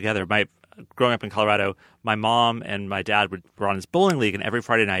package together. Growing up in Colorado, my mom and my dad were on this bowling league, and every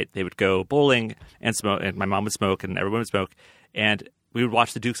Friday night they would go bowling and smoke, and my mom would smoke, and everyone would smoke, and we would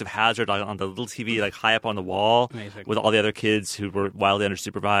watch the Dukes of Hazzard on the little TV, like high up on the wall, with all the other kids who were wildly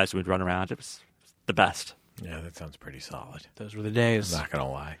undersupervised, and we'd run around. It was the best. Yeah, that sounds pretty solid. Those were the days. I'm not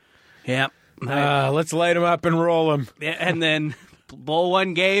gonna lie. Yep. Let's light them up and roll them. Yeah, and then bowl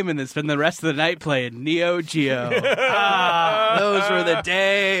one game and then spend the rest of the night playing Neo Geo. Those were the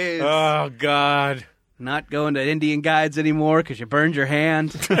days. Oh, God. Not going to Indian guides anymore because you burned your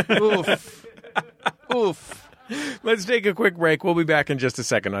hand. Oof. Oof. Let's take a quick break. We'll be back in just a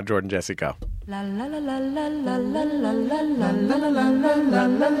second on Jordan Jesse Go.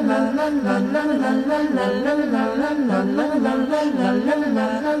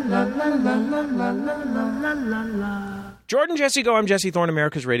 Jordan Jesse Go. I'm Jesse Thorne,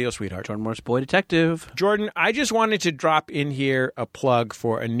 America's radio sweetheart. Jordan Morse, boy detective. Jordan, I just wanted to drop in here a plug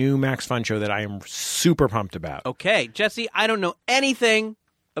for a new Max Fun show that I am super pumped about. Okay, Jesse, I don't know anything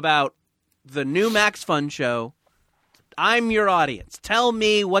about the new Max Fun show. I'm your audience. Tell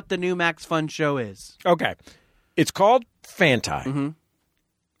me what the new Max Fun show is. Okay. It's called Fantai. Mm-hmm.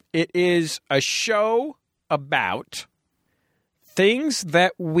 It is a show about things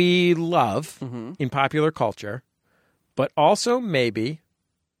that we love in popular culture, but also maybe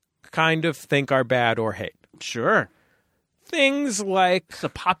kind of think are bad or hate. Sure. Things like... It's a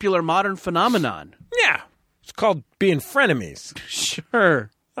popular modern phenomenon. Yeah. It's called being frenemies. Sure.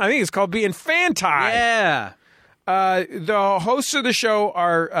 I think it's called being Fantai. Yeah. The hosts of the show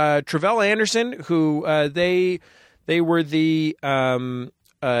are Travell Anderson, who they were the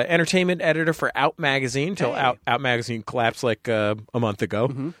entertainment editor for Out Magazine until Out Magazine collapsed like a month ago.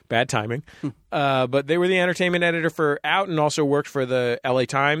 Mm-hmm. Bad timing. But they were the entertainment editor for Out and also worked for the LA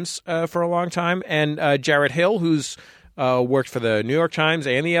Times for a long time. And Jarrett Hill, who's worked for the New York Times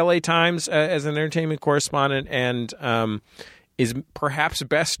and the LA Times as an entertainment correspondent and is perhaps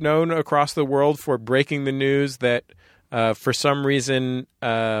best known across the world for breaking the news that for some reason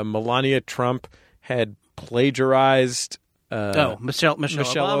Melania Trump had plagiarized Michelle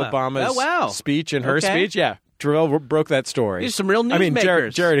Obama's speech in her speech. Yeah, Travell broke that story. These are some real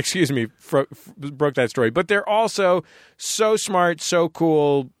newsmakers. Jared, excuse me, broke that story. But they're also so smart, so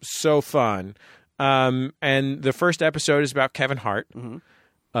cool, so fun. And the first episode is about Kevin Hart,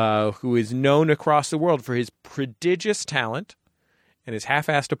 who is known across the world for his prodigious talent and his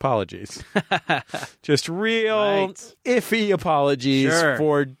half-assed apologies. Just real iffy apologies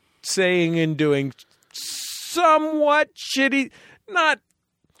for saying and doing somewhat shitty, not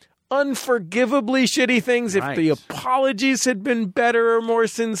unforgivably shitty things if the apologies had been better or more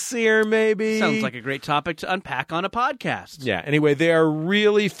sincere, maybe. Sounds like a great topic to unpack on a podcast. Yeah, anyway, they are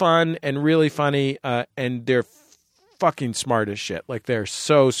really fun and really funny, and they're fucking smart as shit. Like, they're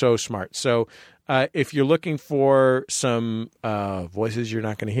so smart. So if you're looking for some voices you're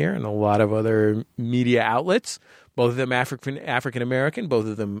not going to hear in a lot of other media outlets, both of them African-American, both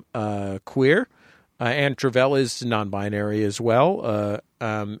of them queer, and Travell is non-binary as well.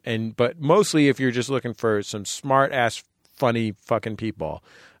 But mostly if you're just looking for some smart-ass, funny fucking people,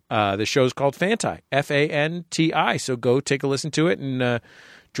 the show's called Fantai, Fanti. So go take a listen to it and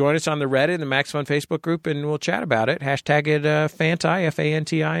join us on the Reddit and the Max Fun Facebook group, and we'll chat about it. Hashtag it Fanti,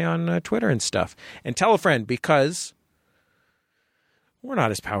 F-A-N-T-I on Twitter and stuff. And tell a friend, because we're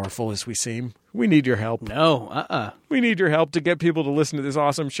not as powerful as we seem. We need your help. No, We need your help to get people to listen to this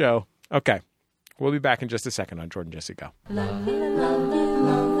awesome show. Okay. We'll be back in just a second on Jordan Jesse Go.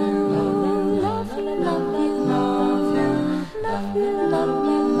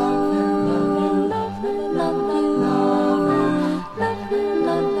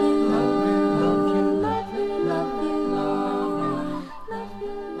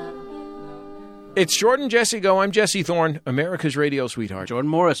 It's Jordan Jesse Go. I'm Jesse Thorne, America's radio sweetheart. Jordan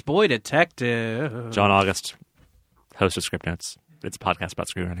Morris, boy detective. John August, host of Script Notes. It's a podcast about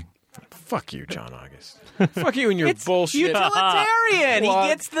screenwriting. Fuck you, John August. Fuck you and your bullshit. Utilitarian. He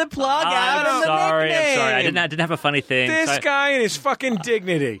gets the plug out of the nickname. I'm sorry. I didn't have a funny thing. This guy and his fucking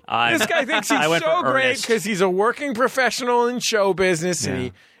dignity. This guy thinks he's so great because he's a working professional in show business,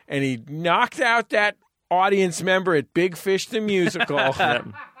 and he knocked out that audience member at Big Fish the Musical.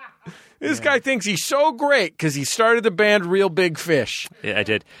 This guy thinks he's so great because he started the band Real Big Fish. Yeah, I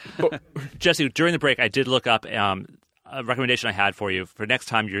did. Jesse, during the break, I did look up a recommendation I had for you. For next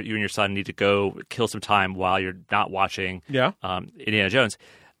time you and your son need to go kill some time while you're not watching Indiana Jones.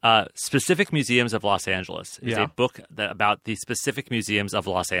 Specific Museums of Los Angeles is a book about the specific museums of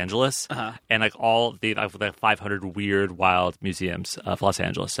Los Angeles and like all the 500 weird, wild museums of Los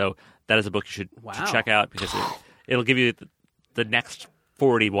Angeles. So that is a book you should check out because it'll give you the next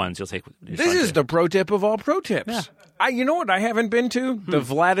 40 ones you'll take. This is the pro tip of all pro tips. Yeah. You know what I haven't been to? The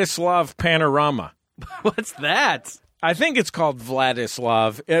Vladislav Panorama. What's that? I think it's called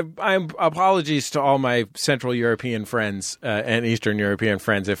Vladislav. Apologies to all my Central European friends and Eastern European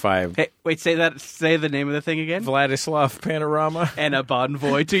friends if I... Hey, wait, say the name of the thing again? Vladislav Panorama. And a bon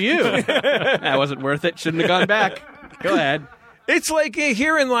voy to you. That wasn't worth it. Shouldn't have gone back. Go ahead. It's like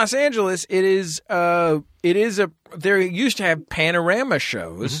here in Los Angeles, there used to have panorama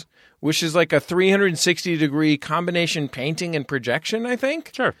shows, which is like a 360-degree combination painting and projection, I think.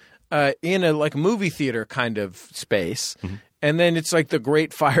 Sure. In a like movie theater kind of space. And then it's like the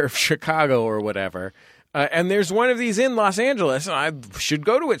Great Fire of Chicago or whatever. And there's one of these in Los Angeles. And I should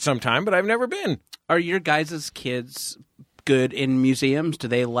go to it sometime, but I've never been. Are your guys' kids good in museums? Do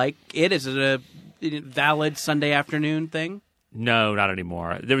they like it? Is it a valid Sunday afternoon thing? No, not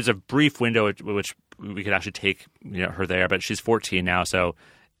anymore. There was a brief window at which we could actually take her there, but she's 14 now, so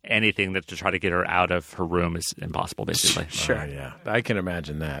anything to try to get her out of her room is impossible, basically. Sure, yeah. I can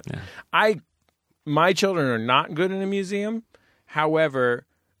imagine that. Yeah. My children are not good in a museum. However,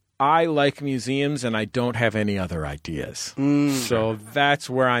 I like museums and I don't have any other ideas. So that's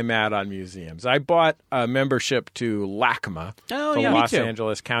where I'm at on museums. I bought a membership to LACMA, the Los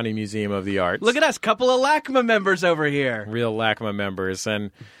Angeles County Museum of the Arts. Look at us, couple of LACMA members over here. Real LACMA members. And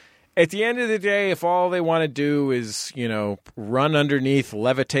at the end of the day, if all they want to do is, run underneath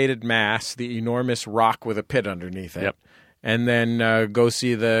levitated mass, the enormous rock with a pit underneath it, and then go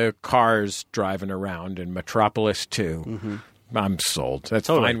see the cars driving around in Metropolis 2, I'm sold. That's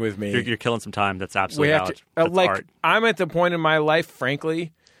fine with me. You're killing some time. That's absolutely valid. That's art. I'm at the point in my life,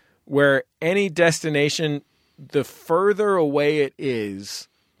 frankly, where any destination, the further away it is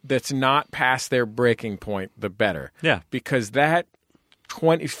that's not past their breaking point, the better. Yeah. Because that...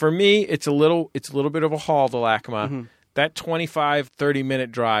 for me, it's a little bit of a haul to LACMA. That 25,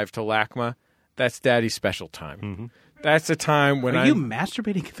 30-minute drive to LACMA, that's Daddy's special time. That's a time when Are you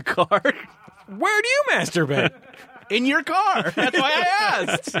masturbating in the car? Where do you masturbate? In your car. That's why I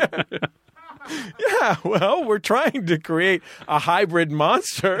asked. Yeah, well, we're trying to create a hybrid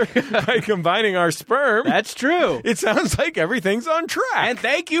monster by combining our sperm. That's true. It sounds like everything's on track. And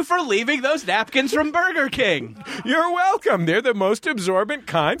thank you for leaving those napkins from Burger King. You're welcome. They're the most absorbent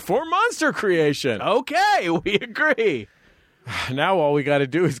kind for monster creation. Okay, we agree. Now all we got to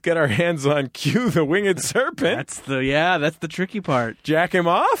do is get our hands on Q, the winged serpent. That's the tricky part. Jack him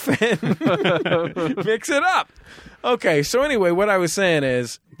off and mix it up. Okay, so anyway, what I was saying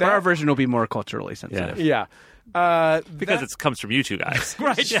is that our version will be more culturally sensitive. Yeah. Because it comes from you two guys.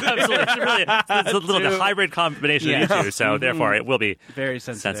 Right. Yeah, absolutely. It's a little hybrid combination of you two, so therefore it will be very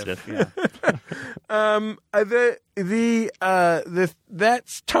sensitive. Yeah.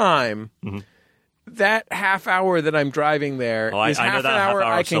 That's time. That half hour that I'm driving there is half an hour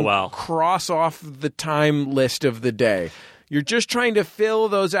I can cross off the time list of the day. You're just trying to fill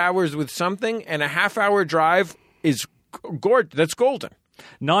those hours with something, and a half-hour drive is that's golden.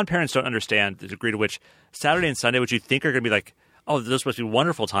 Non-parents don't understand the degree to which Saturday and Sunday, which you think are going to be like, oh, those are supposed to be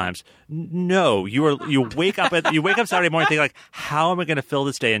wonderful times. No, you wake up Saturday morning thinking like, how am I going to fill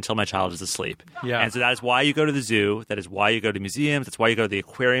this day until my child is asleep? Yeah. And so that is why you go to the zoo. That is why you go to museums. That's why you go to the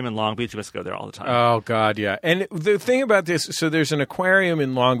aquarium in Long Beach. You must go there all the time. Oh, God, yeah. And the thing about this, so there's an aquarium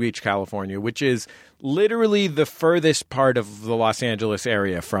in Long Beach, California, which is literally the furthest part of the Los Angeles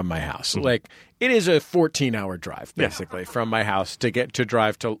area from my house. Like, it is a 14-hour drive, basically, from my house to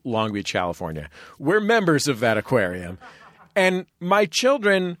drive to Long Beach, California. We're members of that aquarium. And my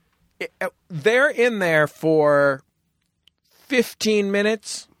children, they're in there for 15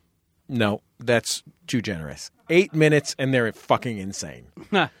 minutes. No, that's too generous. 8 minutes, and they're fucking insane.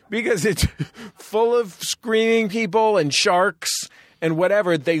 Because it's full of screaming people and sharks and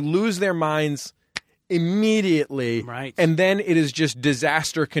whatever. They lose their minds immediately. Right. And then it is just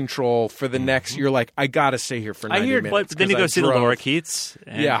disaster control for the next. You're like, I got to stay here for 90 minutes. But then you go see the lorikeets.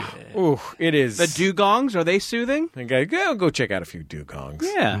 Yeah. Ooh, it is. The dugongs, are they soothing? Okay, go check out a few dugongs.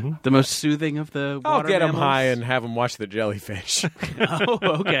 Yeah. The most soothing of the water I'll get them mammals? high and have them watch the jellyfish. Oh,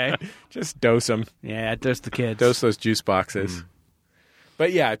 okay. Just dose them. Yeah, dose the kids. Dose those juice boxes.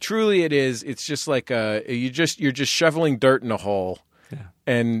 But yeah, truly it is. It's just like you're just shoveling dirt in a hole. Yeah.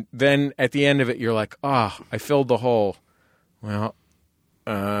 And then at the end of it, you're like, I filled the hole. Well,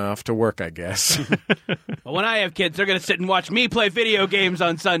 off to work, I guess. Well, when I have kids, they're going to sit and watch me play video games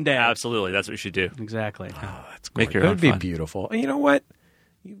on Sunday. Absolutely. That's what you should do. Exactly. Oh, that's Make great. your That own would be fun. beautiful. And you know what?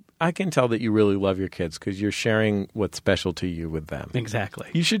 I can tell that you really love your kids because you're sharing what's special to you with them. Exactly.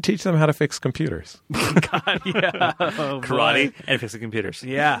 You should teach them how to fix computers. God, yeah. Oh, Karate boy. and fixing computers.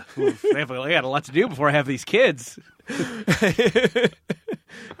 Yeah. Oof. I got a lot to do before I have these kids.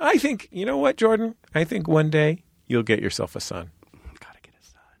 I think, you know what, Jordan? I think one day you'll get yourself a son. Gotta get a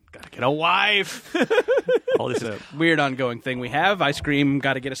son. Gotta get a wife. All this It's a weird ongoing thing we have. I scream,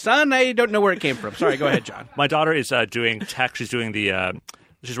 gotta get a son. I don't know where it came from. Sorry, go ahead, John. My daughter is doing tech. She's doing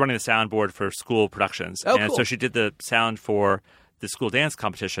she's running the soundboard for school productions. Oh, and cool. so she did the sound for the school dance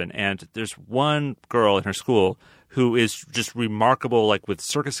competition. And there's one girl in her school who is just remarkable, like with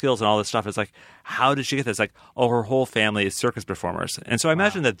circus skills and all this stuff. It's like, how did she get this? Like, her whole family is circus performers. And so I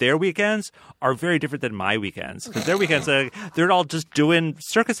imagine that their weekends are very different than my weekends. Because their weekends, they're all just doing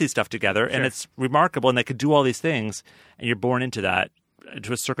circusy stuff together. And it's remarkable. And they could do all these things. And you're born into that,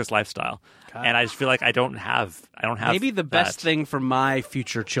 into a circus lifestyle. God. And I just feel like I don't have Maybe the best thing for my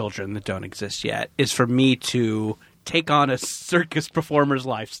future children that don't exist yet is for me to take on a circus performer's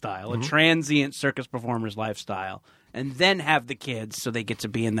lifestyle, a transient circus performer's lifestyle, and then have the kids so they get to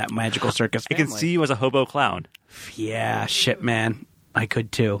be in that magical circus I family. can see you as a hobo clown. Yeah, shit, man. I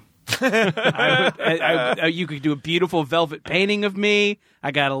could too. You could do a beautiful velvet painting of me.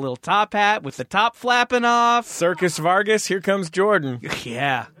 I got a little top hat with the top flapping off. Circus Vargas, here comes Jordan.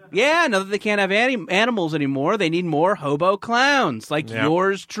 Yeah. Yeah, now that they can't have animals anymore, they need more hobo clowns like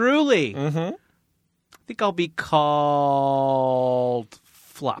yours truly. Mm-hmm. I think I'll be called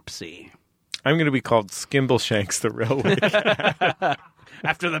Flopsy. I'm going to be called Skimbleshanks the Railway.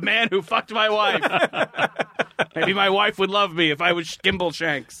 After the man who fucked my wife. Maybe my wife would love me if I was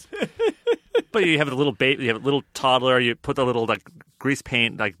Skimbleshanks. But you have a little baby, you have a little toddler. You put the little like grease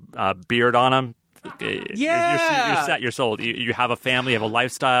paint like beard on him. Yeah, you're set. You're sold. You have a family. You have a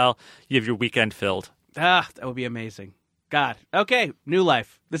lifestyle. You have your weekend filled. That would be amazing. God. Okay, new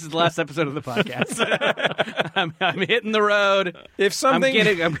life. This is the last episode of the podcast. I'm hitting the road. If something,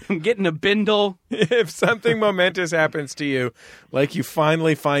 I'm getting a bindle. If something momentous happens to you, like you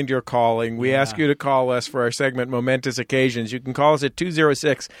finally find your calling, we ask you to call us for our segment Momentous Occasions. You can call us at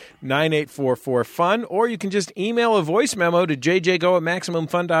 206-9844-FUN, or you can just email a voice memo to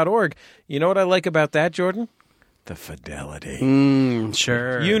jjgo@maximumfun.org. You know what I like about that, Jordan? The fidelity.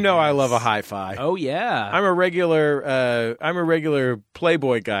 Sure. You know I love a hi-fi. Oh yeah. I'm a regular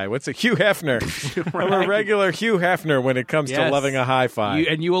Playboy guy. What's a Hugh Hefner? I'm a regular Hugh Hefner when it comes to loving a hi-fi.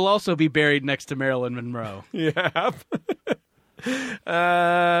 And you will also be buried next to Marilyn Monroe. Yeah. I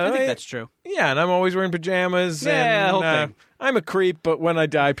think that's true. Yeah, and I'm always wearing pajamas. Yeah, and, whole thing. I'm a creep, but when I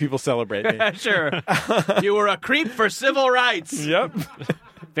die, people celebrate me. Sure. You were a creep for civil rights. Yep.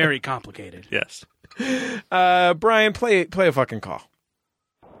 Very complicated. Yes. Brian, play a fucking call.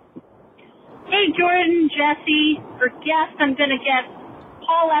 Hey, Jordan, Jesse, for guest, I'm going to guess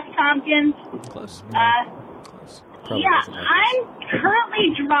Paul F. Tompkins. Close. Probably Yeah, doesn't like I'm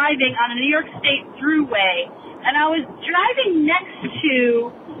currently driving on a New York State thruway, and I was driving next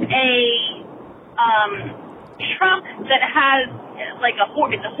to a truck that has like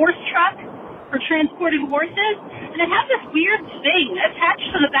it's a horse truck for transporting horses, and it has this weird thing attached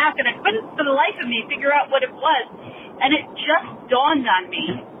to the back, and I couldn't for the life of me figure out what it was, and it just dawned on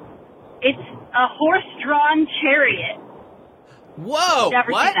me. It's a horse-drawn chariot. Whoa!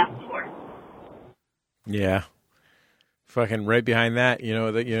 Never What? seen that before. Yeah. Fucking right behind that,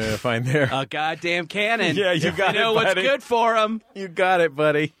 find there. A goddamn cannon. Yeah, you got it, know what's buddy. good for them. You got it,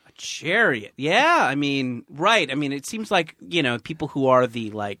 buddy. A chariot. Yeah, I mean, right. I mean, it seems like, people who are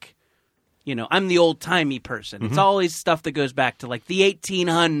the, I'm the old-timey person. It's always stuff that goes back to, the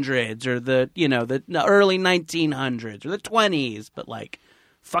 1800s or the early 1900s or the 20s. But,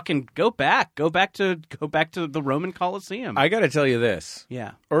 fucking go back to the Roman Colosseum. I got to tell you this.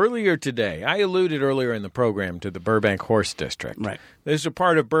 Yeah. Earlier today, I alluded earlier in the program to the Burbank Horse District. Right. This is a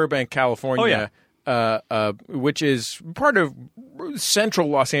part of Burbank, California, which is part of central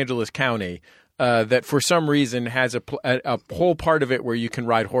Los Angeles County. that for some reason has a whole part of it where you can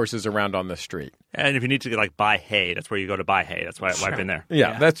ride horses around on the street. And if you need to buy hay, that's where you go to buy hay. That's why I've been there.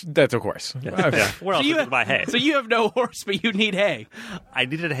 Yeah. That's of course. Yeah. Where else would you buy hay? So you have no horse, but you need hay. I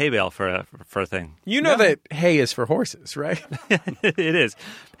needed a hay bale for a thing. You know that hay is for horses, right? It is.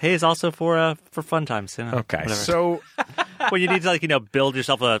 Hay is also for fun times. Okay, whatever. so well, you need to build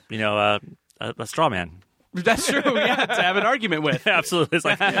yourself a straw man. That's true. Yeah, to have an argument with. Absolutely. It's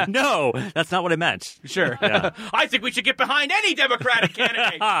like, no, that's not what I meant. Sure. Yeah. I think we should get behind any Democratic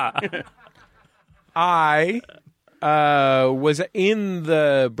candidate. I was in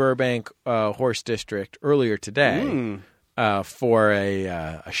the Burbank Horse District earlier today for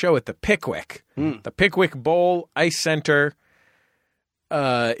a show at the Pickwick. The Pickwick Bowl Ice Center,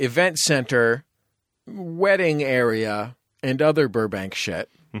 event center, wedding area, and other Burbank shit.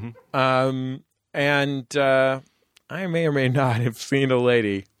 And I may or may not have seen a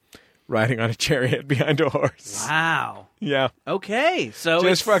lady riding on a chariot behind a horse. Wow. Yeah. Okay. So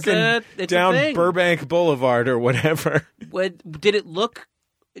just fucking it's down Burbank Boulevard or whatever. Did it look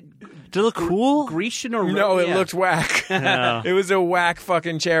cool? Grecian or no? It looked whack. No. It was a whack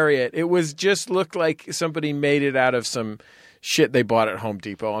fucking chariot. It was just looked like somebody made it out of some shit they bought at Home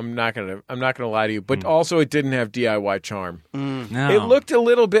Depot. I'm not gonna lie to you, but also it didn't have DIY charm. No. It looked a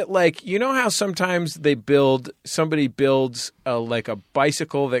little bit like, you know how sometimes somebody builds a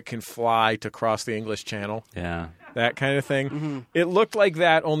bicycle that can fly to cross the English Channel. Yeah. That kind of thing. It looked like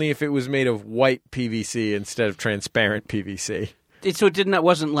that, only if it was made of white PVC instead of transparent PVC. So it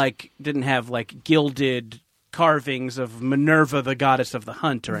didn't have gilded carvings of Minerva, the goddess of the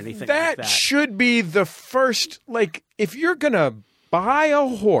hunt, or anything like that. That should be the first, if you're going to buy a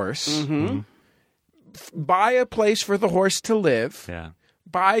horse, buy a place for the horse to live,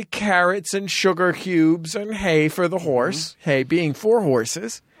 buy carrots and sugar cubes and hay for the horse, hay being for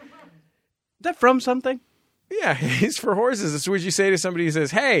horses. Is that from something? Yeah, hay's for horses. That's what you say to somebody who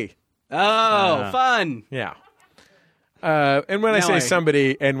says, hey. Oh, fun. Yeah. And when I say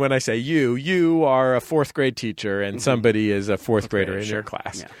somebody, and when I say you are a fourth grade teacher, and somebody is a fourth grader in your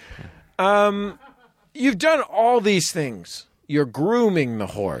class. Yeah. You've done all these things. You're grooming the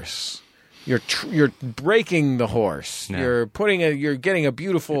horse. You're breaking the horse. No. You're getting a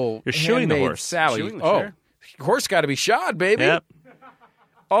beautiful you're shoeing the horse. Sally. Horse got to be shod, baby. Yep.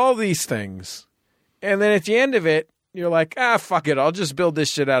 All these things, and then at the end of it, you're like, fuck it. I'll just build this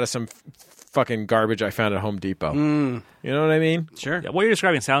shit out of some fucking garbage I found at Home Depot. You know what I mean? Sure. Yeah, what you're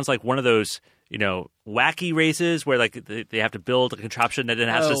describing sounds like one of those, wacky races where they have to build a contraption and then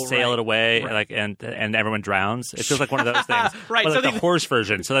has to sail it away, and everyone drowns. It feels like one of those things. Right. But the horse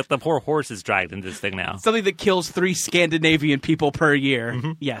version. So the poor horse is dragged into this thing now. Something that kills 3 Scandinavian people per year.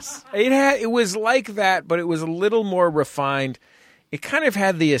 Yes. It was like that, but it was a little more refined. It kind of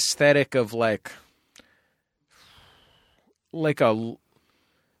had the aesthetic of like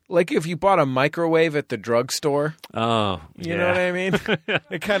if you bought a microwave at the drugstore. Oh, you know what I mean?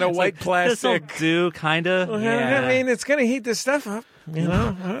 The kind of white plastic. This'll do, kind of. Well, I mean, it's going to heat this stuff up. You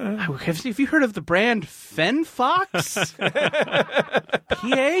know. Have you heard of the brand Fen Fox?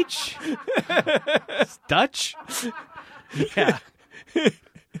 PH. It's Dutch. Yeah.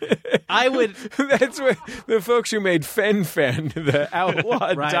 I would. That's what the folks who made Fen, the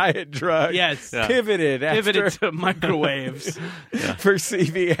outlawed diet drug, pivoted to microwaves for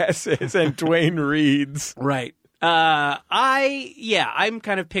CVS's and Dwayne Reed's. Right. I'm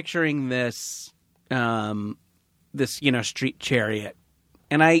kind of picturing this, street chariot,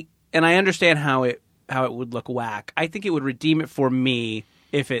 and I understand how it would look whack. I think it would redeem it for me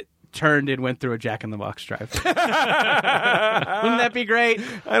if it turned and went through a Jack in the Box drive-thru. Wouldn't that be great?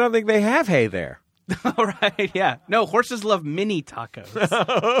 I don't think they have hay there. All right, yeah. No, horses love mini tacos.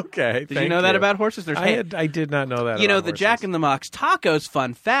 Okay, Did you know that about horses? There's hay. I did not know that. The horses. Jack in the Box tacos,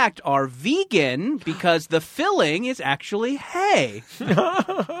 fun fact, are vegan because the filling is actually hay.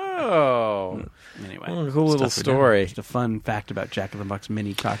 Oh. Anyway, cool little story. Just a fun fact about Jack in the Box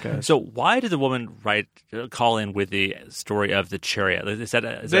mini tacos. So why did the woman call in with the story of the chariot? Is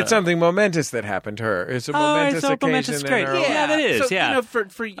that something momentous that happened to her? It's a momentous occasion. Momentous, great. Yeah, that is. So, for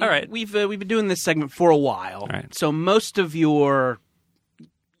all right. we've been doing this segment for a while. All right. So most of your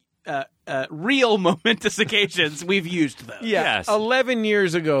real momentous occasions, we've used those. Yeah. Yes. 11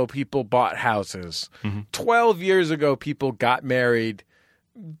 years ago, people bought houses. 12 years ago, people got married.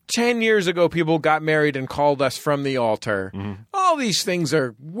 10 years ago, people got married and called us from the altar. All these things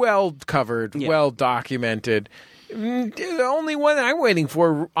are well covered, well documented. The only one I'm waiting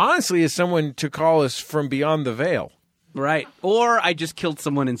for, honestly, is someone to call us from beyond the veil. Right. Or I just killed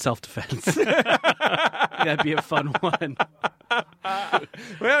someone in self-defense. That'd be a fun one.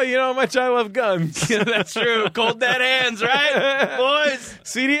 Well, you know how much I love guns. That's true. Cold dead hands, right, boys?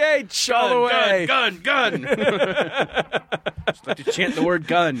 CDH all the way. Gun. Just like to chant the word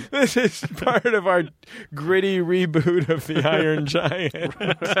gun. This is part of our gritty reboot of the Iron Giant.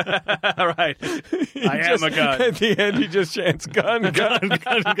 All right. I am a gun. At the end, he just chants gun.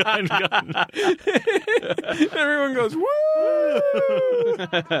 Everyone goes, woo!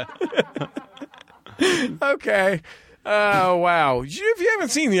 Okay. Oh, wow. If you haven't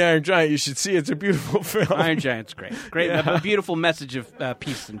seen The Iron Giant, you should see it. It's a beautiful film. Iron Giant's great. A beautiful message of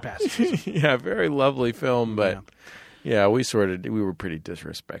peace and pacifism. Yeah, very lovely film, but... Yeah, we were pretty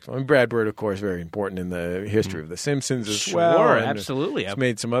disrespectful. And Brad Bird, of course, very important in the history of The Simpsons as well. Sure, absolutely. He's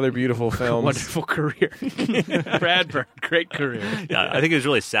made some other beautiful films. Wonderful career. Brad Bird, great career. Yeah, I think it was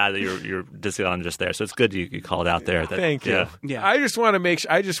really sad that you're dissing on just there. So it's good you called out there. Thank you. Yeah. I just want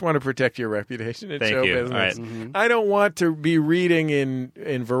to protect your reputation in show business. All right. Mm-hmm. I don't want to be reading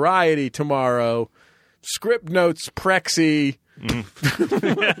in Variety tomorrow, script notes, Prexy.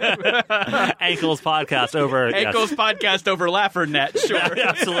 Ankles podcast over. Ankles podcast over Laffernet, sure. Yeah,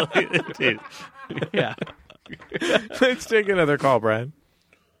 absolutely. Indeed. Yeah. Let's take another call, Brian.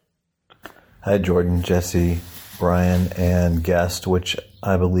 Hi, Jordan, Jesse, Brian, and guest, which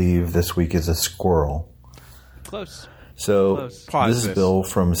I believe this week is a squirrel. Close. So Pause this this. is Bill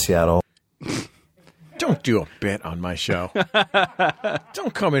from Seattle. Don't do a bit on my show.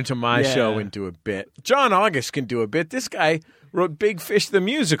 Don't come into my show and do a bit. John August can do a bit. This guy wrote Big Fish the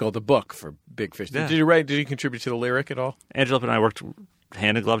Musical, the book for Big Fish. Yeah. Did you contribute to the lyric at all? Angela and I worked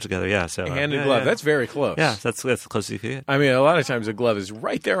hand in glove together, yeah. So Hand in glove. Yeah. That's very close. Yeah, that's the closest you can get. I mean, a lot of times the glove is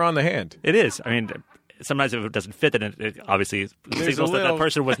right there on the hand. It is. I mean, sometimes if it doesn't fit, then it obviously signals that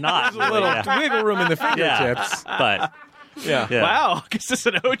person was not. There's a little wiggle room in the fingertips. But Yeah. Wow, I guess this is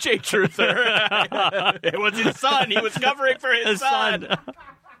an OJ truther. It was his son. He was covering for his son.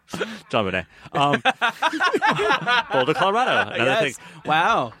 John Bonet. Boulder, Colorado. Another thing.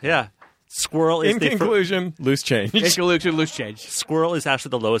 Wow. Yeah. Squirrel is In conclusion, loose change. Loose change. Squirrel is actually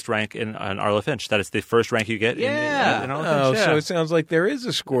the lowest rank in Arlo Finch. That is the first rank you get in Arlo Finch. Oh, Yeah. so it sounds like there is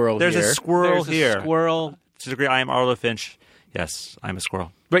a squirrel There's here. a squirrel here. Squirrel. To the degree I am Arlo Finch, yes, I'm a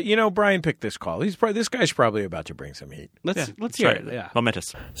squirrel. But Brian picked this call. This guy's probably about to bring some heat. Let's hear Sorry. it. Yeah.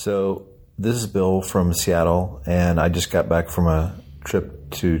 Momentous. So this is Bill from Seattle, and I just got back from a trip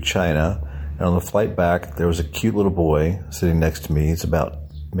to China. And on the flight back, there was a cute little boy sitting next to me. He's about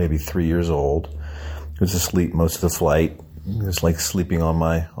maybe 3 years old. He was asleep most of the flight. He was like sleeping on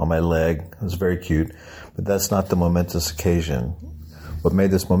my leg. It was very cute. But that's not the momentous occasion. What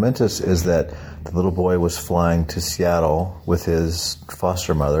made this momentous is that the little boy was flying to Seattle with his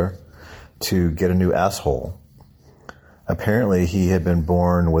foster mother to get a new asshole. Apparently, he had been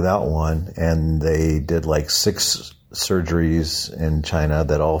born without one, and they did like 6 surgeries in China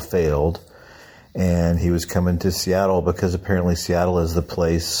that all failed. And he was coming to Seattle because apparently Seattle is the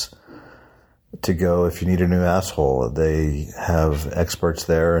place to go if you need a new asshole. They have experts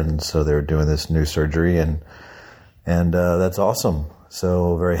there, and so they're doing this new surgery, and that's awesome.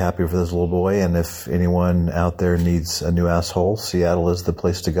 So very happy for this little boy, and if anyone out there needs a new asshole, Seattle is the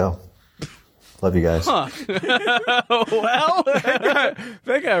place to go. Love you guys. Huh. Well,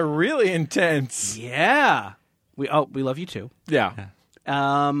 That got really intense. yeah. We love you too. Yeah.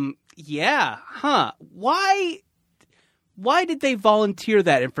 Yeah. Huh. Why did they volunteer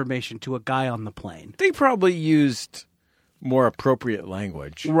that information to a guy on the plane? They probably used more appropriate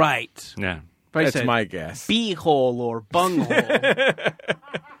language. Right. Yeah. Probably That's said my guess. beehole or bunghole.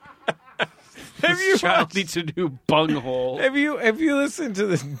 Have you Child needs a new bunghole. Have you listened to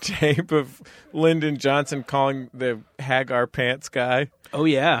the tape of Lyndon Johnson calling the Hagar Pants guy? Oh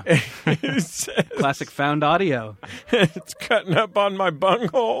yeah. He says, Classic found audio. it's cutting up on my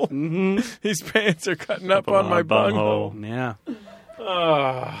bunghole. Mm-hmm. These pants are cutting up on my bunghole. Yeah.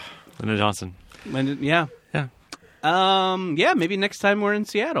 Lyndon Johnson. Yeah. Yeah. Yeah, maybe next time we're in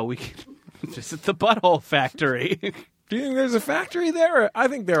Seattle, we can visit the Butthole Factory. Do you think there's a factory there? I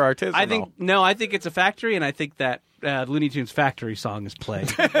think they're artisanal. I think it's a factory, and I think that Looney Tunes Factory song is playing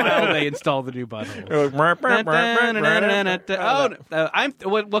while they install the new butthole.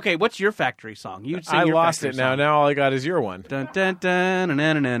 Okay, what's your factory song? You sing I your lost factory it now. song. Now all I got is your one. I got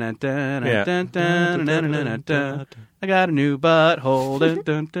a new butthole.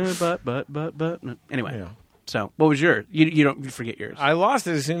 Butt. Anyway, Yeah. so what was yours? You forget yours. I lost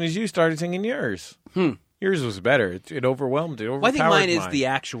it as soon as you started singing yours. Yours was better. It overwhelmed it. Well, I think mine is the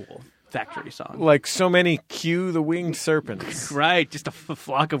actual factory song. Like so many Cue the Winged Serpents. Right, just a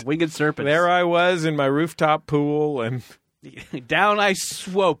flock of winged serpents. There I was in my rooftop pool, and Down I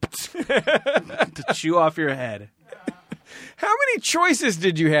swoped to chew off your head. How many choices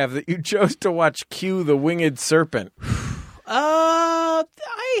did you have that you chose to watch Q the Winged Serpent? There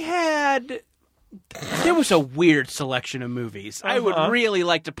was a weird selection of movies. I would really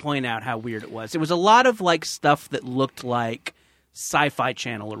like to point out how weird it was. It was a lot of like stuff that looked like Sci-Fi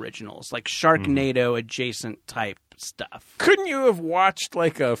Channel originals, like Sharknado adjacent type stuff. Couldn't you have watched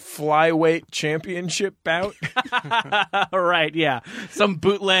like a flyweight championship bout? Right, yeah. Some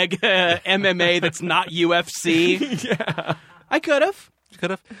bootleg MMA that's not UFC. Yeah. I could have.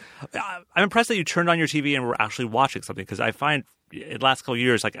 I'm impressed that you turned on your TV and were actually watching something, because I find in the last couple of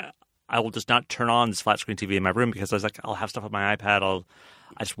years, like, I will just not turn on this flat screen TV in my room because I was like, I'll have stuff on my iPad.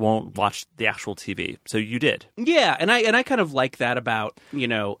 I just won't watch the actual TV. So you did. Yeah, and I kind of like that about,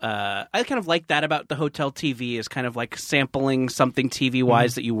 I kind of like that about the hotel TV, is kind of like sampling something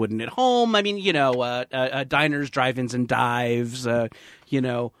TV-wise that you wouldn't at home. I mean, diners, drive-ins, and dives,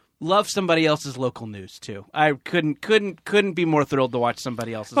 love somebody else's local news too. I couldn't be more thrilled to watch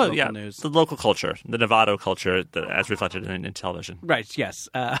somebody else's local news. The local culture, the Novato culture, as reflected in television. Right. Yes.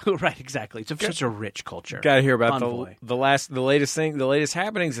 Right. Exactly. It's such a rich culture. Got to hear about the latest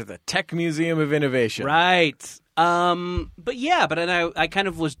happenings at the Tech Museum of Innovation. Right. But I kind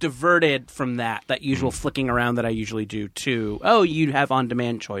of was diverted from that usual flicking around that I usually do to, you have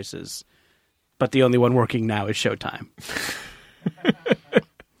on-demand choices, but the only one working now is Showtime.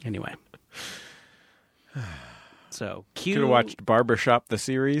 Anyway, so Q. Could have watched Barbershop the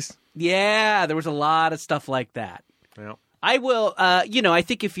series. Yeah, there was a lot of stuff like that. Well, I will. I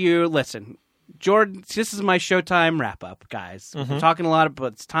think if you listen, Jordan, this is my Showtime wrap up, guys. We're talking a lot,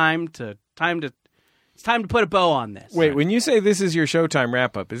 but it's time to put a bow on this. Wait, when you say this is your Showtime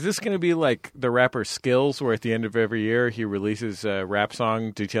wrap-up, is this going to be like the rapper Skills, where at the end of every year he releases a rap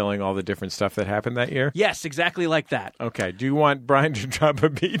song detailing all the different stuff that happened that year? Yes, exactly like that. Okay. Do you want Brian to drop a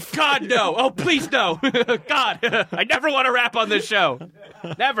beat? God, no. Oh, please, no. God, I never want to rap on this show.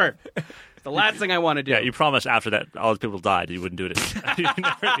 Never. It's the last thing I want to do. Yeah, you promised after that all the people died you wouldn't do it.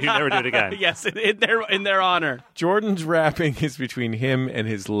 you never do it again. Yes, in their honor. Jordan's rapping is between him and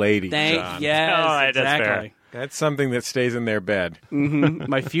his lady. John. Yes, all right, exactly. That's fair. That's something that stays in their bed.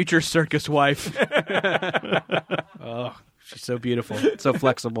 Mm-hmm. My future circus wife. Oh, she's so beautiful, so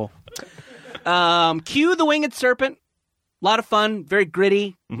flexible. Q the Winged Serpent. A lot of fun, very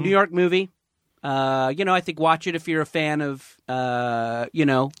gritty, New York movie. I think watch it if you're a fan of, The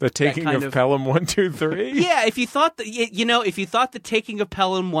Taking of Pelham 1, 2, 3. Yeah, if you thought the Taking of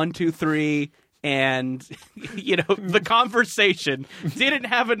Pelham 1, 2, 3 and, the conversation didn't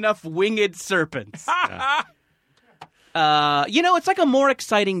have enough winged serpents. It's like a more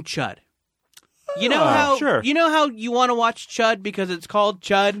exciting Chud. You know how you want to watch Chud because it's called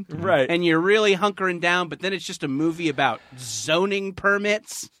Chud? Right. And you're really hunkering down, but then it's just a movie about zoning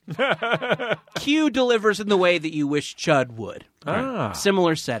permits? Q delivers in the way that you wish Chud would. Ah.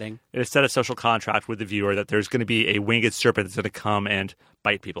 Similar setting. It set a social contract with the viewer that there's going to be a winged serpent that's going to come and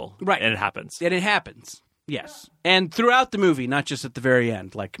bite people. Right. And it happens. Yes. And throughout the movie, not just at the very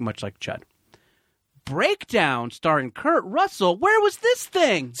end, much like Chud. Breakdown starring Kurt Russell. Where was this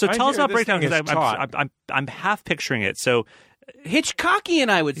thing? So tell us about Breakdown, because I'm half picturing it. So Hitchcockian,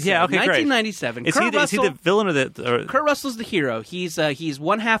 I would say. Yeah, okay, 1997. Is he the villain or the? Kurt Russell's the hero. He's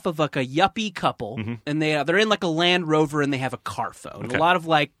one half of like a yuppie couple, and they're in like a Land Rover and they have a car phone. Okay. A lot of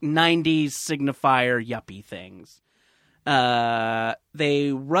like 90s signifier yuppie things.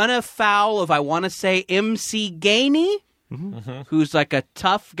 They run afoul of, I want to say, MC Gainey, who's like a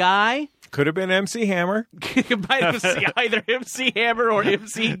tough guy. Could have been MC Hammer. Might have either MC Hammer or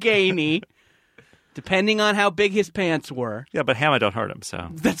MC Gainey, depending on how big his pants were. Yeah, but Hammer don't hurt him, so.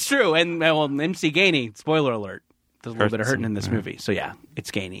 That's true. And MC Gainey, spoiler alert, does a little bit of hurting in this movie. So yeah,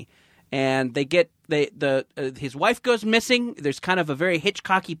 it's Gainey. And his wife goes missing. There's kind of a very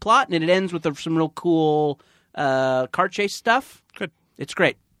Hitchcocky plot, and it ends with some real cool car chase stuff. Good. It's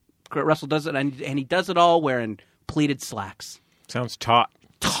great. Kurt Russell does it, and he does it all wearing pleated slacks. Sounds taut.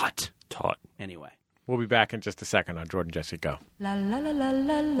 Taut. Anyway. We'll be back in just a second on Jordan Jesse Go. La la la la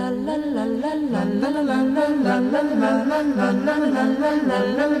la la la la la la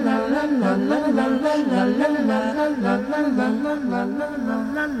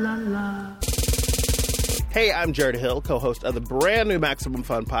la. Hey, I'm Jared Hill, co-host of the brand new Maximum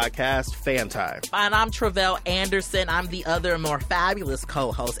Fun podcast, Fan Time. And I'm Travell Anderson. I'm the other, more fabulous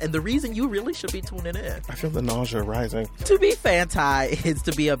co-host, and the reason you really should be tuning in. I feel the nausea rising. To be Fan-Tie is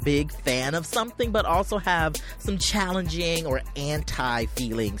to be a big fan of something, but also have some challenging or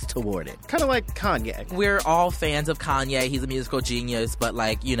anti-feelings toward it. Kind of like Kanye. We're all fans of Kanye. He's a musical genius, but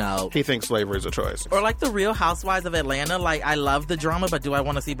he thinks slavery is a choice. Or like the Real Housewives of Atlanta. I love the drama, but do I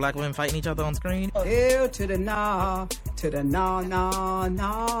want to see black women fighting each other on screen? to the nah, to the nah, nah,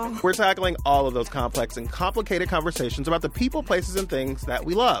 nah. We're tackling all of those complex and complicated conversations about the people, places, and things that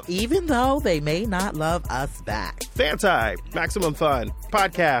we love. Even though they may not love us back. Fanti, Maximum Fun,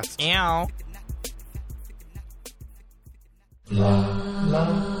 podcast. Ow.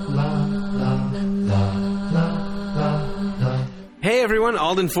 Hey everyone,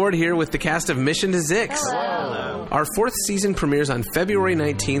 Alden Ford here with the cast of Mission to Zix. Hello. Our 4th season premieres on February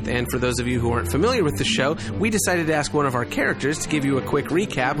 19th, and for those of you who aren't familiar with the show, we decided to ask one of our characters to give you a quick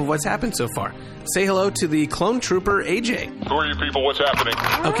recap of what's happened so far. Say hello to the clone trooper, AJ. Who are you people? What's happening?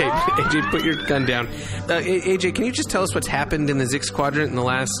 Okay, AJ, put your gun down. AJ, can you just tell us what's happened in the Zix Quadrant in the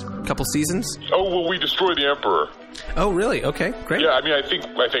last couple seasons? Oh, well, we destroyed the Emperor. Oh, really? Okay, great. Yeah,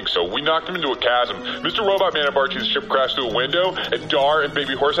 I think so. We knocked him into a chasm. Mr. Robot Man and Bart's ship crashed through a window, and Dar and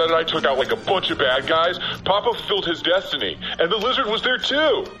Baby Horsehead and I took out like a bunch of bad guys. Papa fulfilled his destiny, and the lizard was there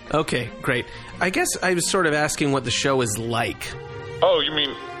too. Okay, great. I guess I was sort of asking what the show is like. Oh, you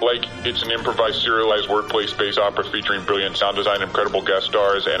mean like it's an improvised, serialized wordplay space opera featuring brilliant sound design, incredible guest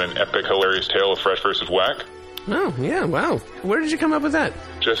stars, and an epic, hilarious tale of fresh versus whack? Oh, yeah, wow. Where did you come up with that?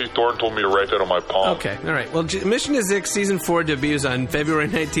 Jesse Thorne told me to write that on my palm. Okay, all right. Well, Mission to Zix Season 4 debuts on February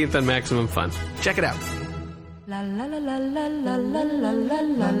 19th on Maximum Fun. Check it out.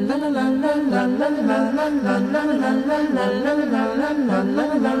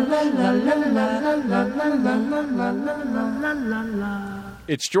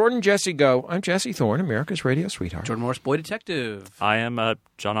 It's Jordan Jesse Go. I'm Jesse Thorne, America's radio sweetheart. Jordan Morris, boy detective. I am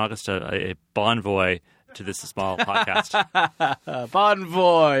John August, a bonvoy to this small podcast.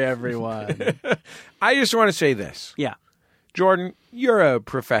 Bonvoy, everyone. I just want to say this. Yeah. Jordan, you're a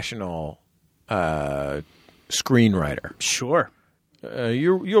professional screenwriter. Sure.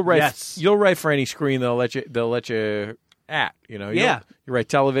 You'll write. Yes. You'll write for any screen they'll let you at. You know. Yeah. You write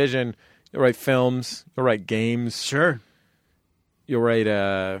television. You'll write films. You'll write games. Sure. You'll write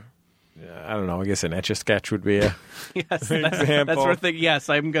I don't know. I guess an Etch-a-Sketch would be a example. That's worth thinking. Yes,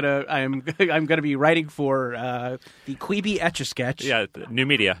 I'm gonna be writing for the Queeby Etch-a-Sketch. Yeah, new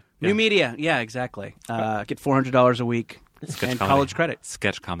media. New media. Yeah, exactly. Get $400 a week and college credit.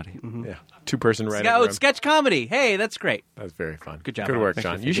 Sketch comedy. Mm-hmm. Yeah, 2-person writing. Oh, room. it's sketch comedy. Hey, that's great. That's very fun. Good job. Good work, Thank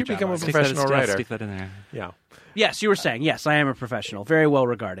John. you. You should Good become job, a professional writer. Stick that in there. Yeah. Yes, you were saying. Yes, I am a professional. Very well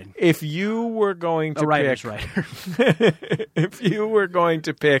regarded. If you were going to a writer's writer. If you were going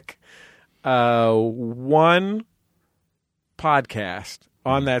to pick one podcast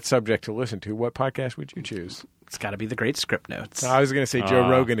on that subject to listen to, what podcast would you choose? It's got to be the Great Script Notes. I was going to say Joe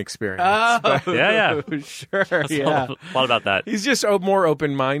Rogan Experience. Oh, yeah. Sure, yeah. A lot about that. He's just more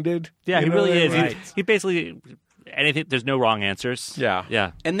open-minded. Yeah, he really is. Right. He basically anything. There's no wrong answers. Yeah,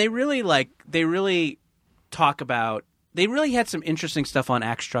 yeah. And they really talk about. They really had some interesting stuff on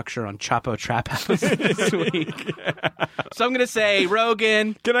act structure on Chapo Trap House this week. So I'm going to say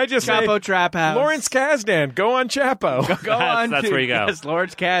Rogan. Can I just Chapo say Trap House? Lawrence Kasdan, go on Chapo. Go on. That's where you go. Yes,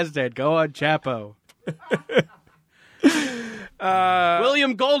 Lawrence Kasdan, go on Chapo.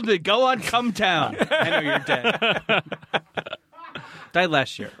 William Goldman, go on Come Town. I know you're dead. Died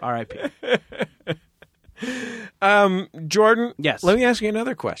last year. R.I.P. Jordan, yes. Let me ask you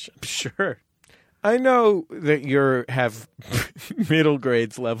another question. Sure. I know that you have middle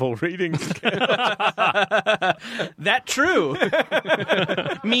grades level reading skills. That true.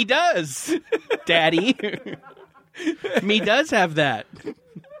 Me does, Daddy. Me does have that.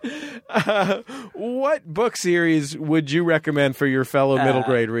 What book series would you recommend for your fellow middle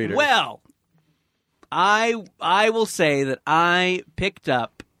grade readers? Well, I will say that I picked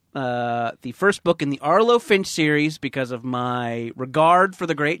up the first book in the Arlo Finch series because of my regard for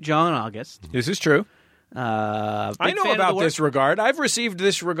the great John August. This is true. I know about this regard. I've received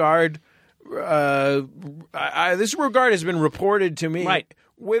this regard. This regard has been reported to me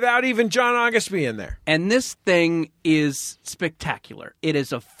without even John August being there. And this thing is spectacular. It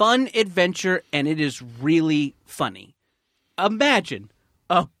is a fun adventure, and it is really funny. Imagine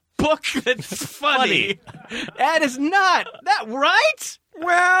a book that's funny. That is not that right?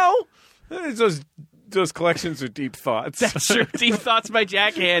 Well, those collections of deep thoughts. That's true. Deep Thoughts by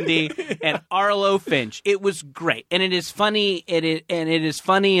Jack Handy and Arlo Finch. It was great, and it is funny. It is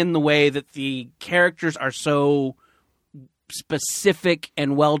funny in the way that the characters are so specific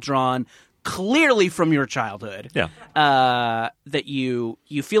and well drawn, clearly from your childhood. Yeah. That you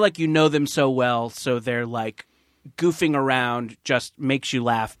feel like you know them so well, so they're like goofing around just makes you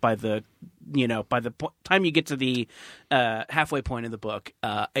laugh by the time you get to the halfway point of the book.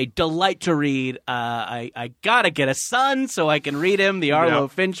 A delight to read. I gotta get a son so I can read him the Arlo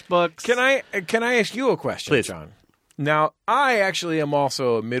Finch books. Can I ask you a question, Please. John? Now, I actually am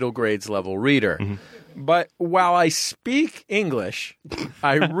also a middle grades level reader. Mm-hmm. But while I speak English,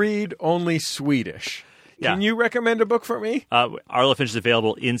 I read only Swedish. Yeah. Can you recommend a book for me? Arlo Finch is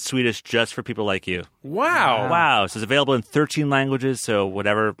available in Swedish just for people like you. Wow. So it's available in 13 languages, so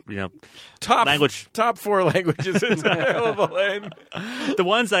whatever, top language. Top 4 languages is available in. The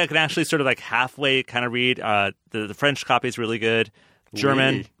ones that I can actually sort of like halfway kind of read, the French copy is really good.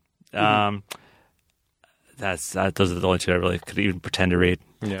 German. Those are the only two I really could even pretend to read.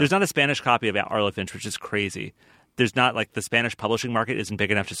 Yeah. There's not a Spanish copy of Arlo Finch, which is crazy. There's not, like, the Spanish publishing market isn't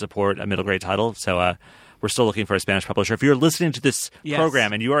big enough to support a middle grade title, so we're still looking for a Spanish publisher. If you're listening to this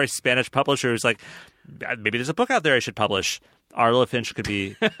program and you are a Spanish publisher who's like, maybe there's a book out there I should publish, Arlo Finch could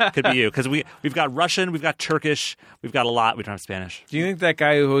be you, because we've got Russian, we've got Turkish, we've got a lot. We don't have Spanish. Do you think that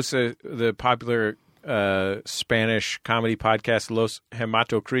guy who hosts the popular Spanish comedy podcast Los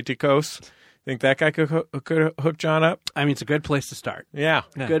Hematocríticos, think that guy could hook John up? I mean, it's a good place to start. Yeah.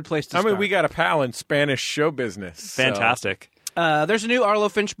 Good place to start. I mean, we got a pal in Spanish show business. Fantastic. There's a new Arlo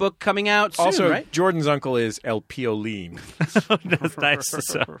Finch book coming out soon, also, right? Jordan's uncle is El Piolín. That's nice.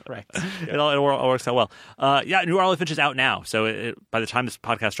 So, right. It all works out well. New Arlo Finch is out now. So by the time this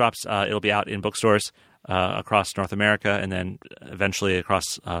podcast drops, it'll be out in bookstores across North America and then eventually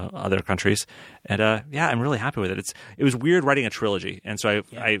across other countries. And I'm really happy with it. It was weird writing a trilogy. And so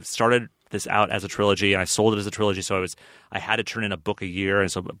I started this out as a trilogy and I sold it as a trilogy. So I had to turn in a book a year.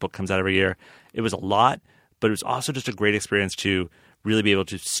 And so a book comes out every year. It was a lot, but it was also just a great experience to really be able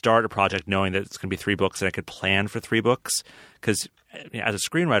to start a project knowing that it's going to be 3 books and I could plan for 3 books. Because as a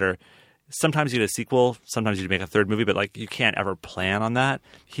screenwriter, sometimes you get a sequel, sometimes you make a 3rd movie, but like you can't ever plan on that.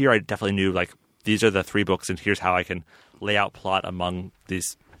 Here I definitely knew like these are the 3 books and here's how I can lay out plot among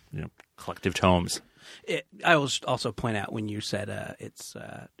these collective tomes. I will also point out when you said it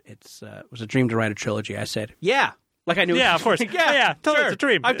was a dream to write a trilogy, I said, yeah. Like I knew. Yeah, of course. yeah, totally. Sure. It's a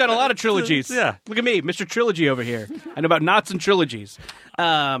dream. I've done a lot of trilogies. Yeah. Look at me, Mr. Trilogy over here. I know about knots and trilogies.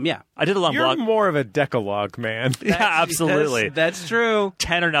 I did a long You're blog. more of a Decalogue man. Yeah, absolutely. That's true.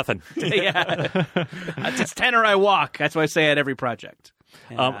 10 or nothing. Yeah. It's 10 or I walk. That's what I say at every project.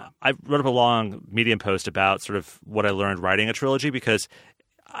 I wrote up a long Medium post about sort of what I learned writing a trilogy because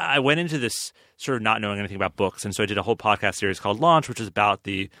I went into this sort of not knowing anything about books. And so I did a whole podcast series called Launch, which is about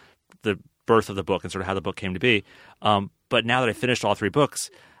the birth of the book and sort of how the book came to be. But now that I finished all 3 books,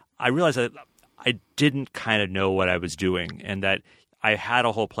 I realized that I didn't kind of know what I was doing and that I had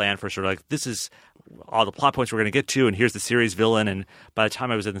a whole plan for sort of like, this is all the plot points we're going to get to, and here's the series villain. And by the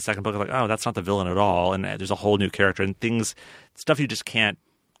time I was in the 2nd book, I'm like, oh, that's not the villain at all. And there's a whole new character and stuff you just can't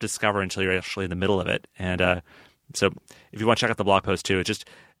discover until you're actually in the middle of it. And so if you want to check out the blog post too,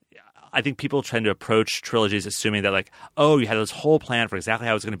 I think people tend to approach trilogies assuming that like, oh, you had this whole plan for exactly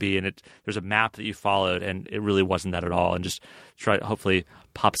how it's going to be, and there's a map that you followed, and it really wasn't that at all. And just try to hopefully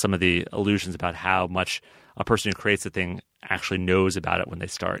pop some of the illusions about how much a person who creates the thing actually knows about it when they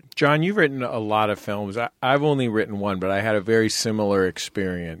start. John, you've written a lot of films. I've only written one, but I had a very similar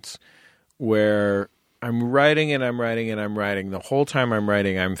experience where I'm writing and I'm writing and I'm writing. The whole time I'm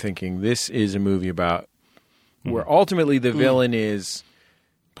writing, I'm thinking this is a movie about where ultimately the villain is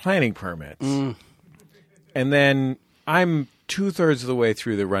planning permits. And then I'm 2/3 of the way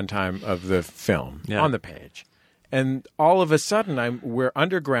through the runtime of the film on the page. And all of a sudden we're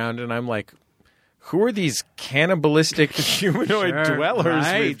underground and I'm like, who are these cannibalistic humanoid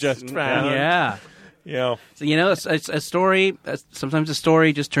dwellers we've just found? Yeah. So, it's a story. Sometimes a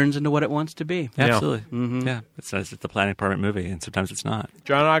story just turns into what it wants to be. Absolutely. Mm-hmm. Yeah. It's the planning permit movie, and sometimes it's not.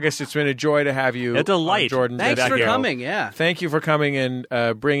 John August, it's been a joy to have you. A delight. Jordan. Thanks for coming. Yeah. Thank you for coming and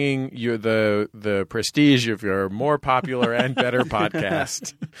bringing you the prestige of your more popular and better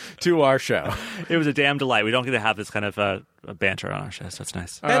podcast to our show. It was a damn delight. We don't get to have this kind of banter on our show, so it's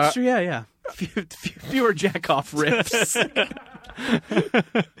nice. That's true. Yeah. Fewer jack-off riffs.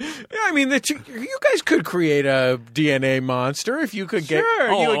 I mean, you guys could create a DNA monster if you could get.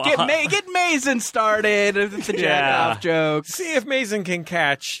 Sure, get Mason started with the jack-off jokes. See if Mason can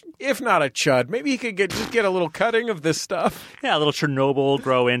catch, if not a chud, maybe he could just get a little cutting of this stuff. Yeah, a little Chernobyl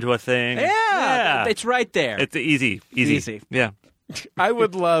grow into a thing. Yeah. It's right there. It's easy. Yeah. I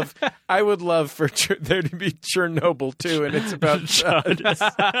would love for there to be Chernobyl too, and it's about chuds.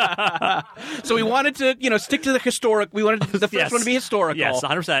 So we wanted to, stick to the historic. We wanted the first one to be historical. Yes,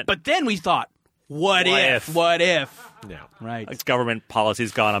 100%. But then we thought, what if? Yeah, right. Like government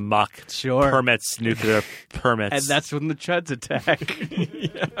policy's gone amok. Sure. Permits, nuclear permits. And that's when the chuds attack.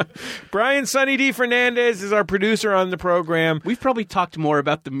 Yeah. Brian Sunny D. Fernandez is our producer on the program. We've probably talked more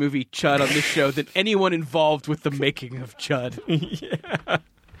about the movie Chud on this show than anyone involved with the making of Chud.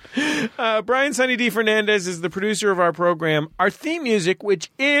 Yeah. Brian Sunny D. Fernandez is the producer of our program. Our theme music, which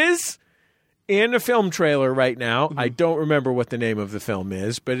is in a film trailer right now. I don't remember what the name of the film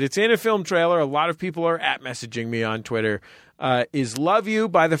is, but it's in a film trailer. A lot of people are messaging me on Twitter. Is Love You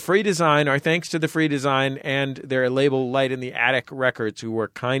by The Free Design. Our thanks to The Free Design and their label Light in the Attic Records, who were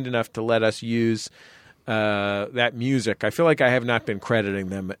kind enough to let us use that music. I feel like I have not been crediting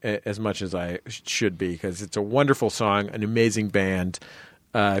them as much as I should be, because it's a wonderful song, an amazing band.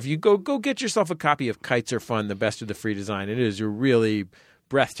 If you go get yourself a copy of Kites Are Fun, the best of The Free Design. It is a really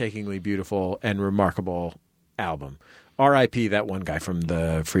breathtakingly beautiful and remarkable album. R.I.P. that one guy from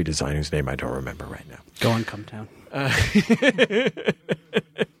The Free Design whose name I don't remember right now. Go on, come down.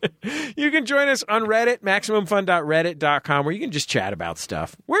 You can join us on Reddit, MaximumFun.reddit.com, where you can just chat about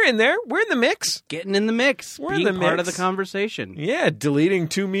stuff. We're in there. We're in the mix. Getting in the mix. We're being in the part mix. of the conversation. Yeah, deleting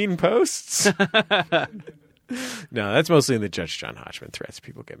 2 mean posts. No, that's mostly in the Judge John Hodgman threads.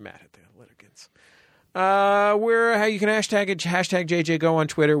 People get mad at the litigants. How you can hashtag it, hashtag JJGo on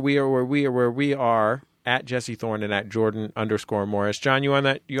Twitter. We are where we are. At Jesse Thorne and at Jordan_Morris. John, you on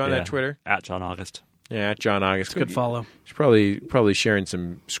that? You on that Twitter? At John August. Yeah, at John August. Good follow. He's probably sharing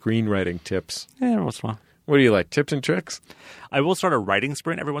some screenwriting tips. Yeah, every once in a while. What do you like? Tips and tricks? I will start a writing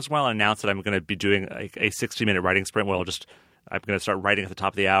sprint every once in a while and announce that I'm going to be doing a 60-minute writing sprint where I'm going to start writing at the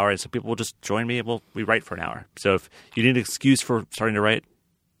top of the hour, and so people will just join me and we write for an hour. So if you need an excuse for starting to write,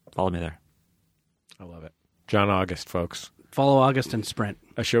 follow me there. I love it. John August, folks. Follow August and sprint.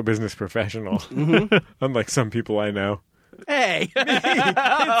 A show business professional. Unlike some people I know. Hey.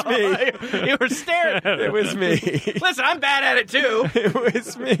 It's me. You were staring. It was me. Listen, I'm bad at it too. It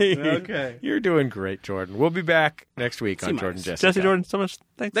was me. Okay. You're doing great, Jordan. We'll be back next week on Jordan Jesse. Jesse, Jordan, so much.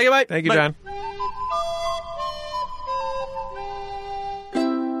 Thanks. Thank you, bye. Thank you, Bye. John.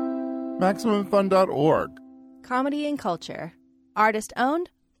 MaximumFun.org. Comedy and culture. Artist owned.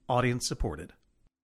 Audience supported.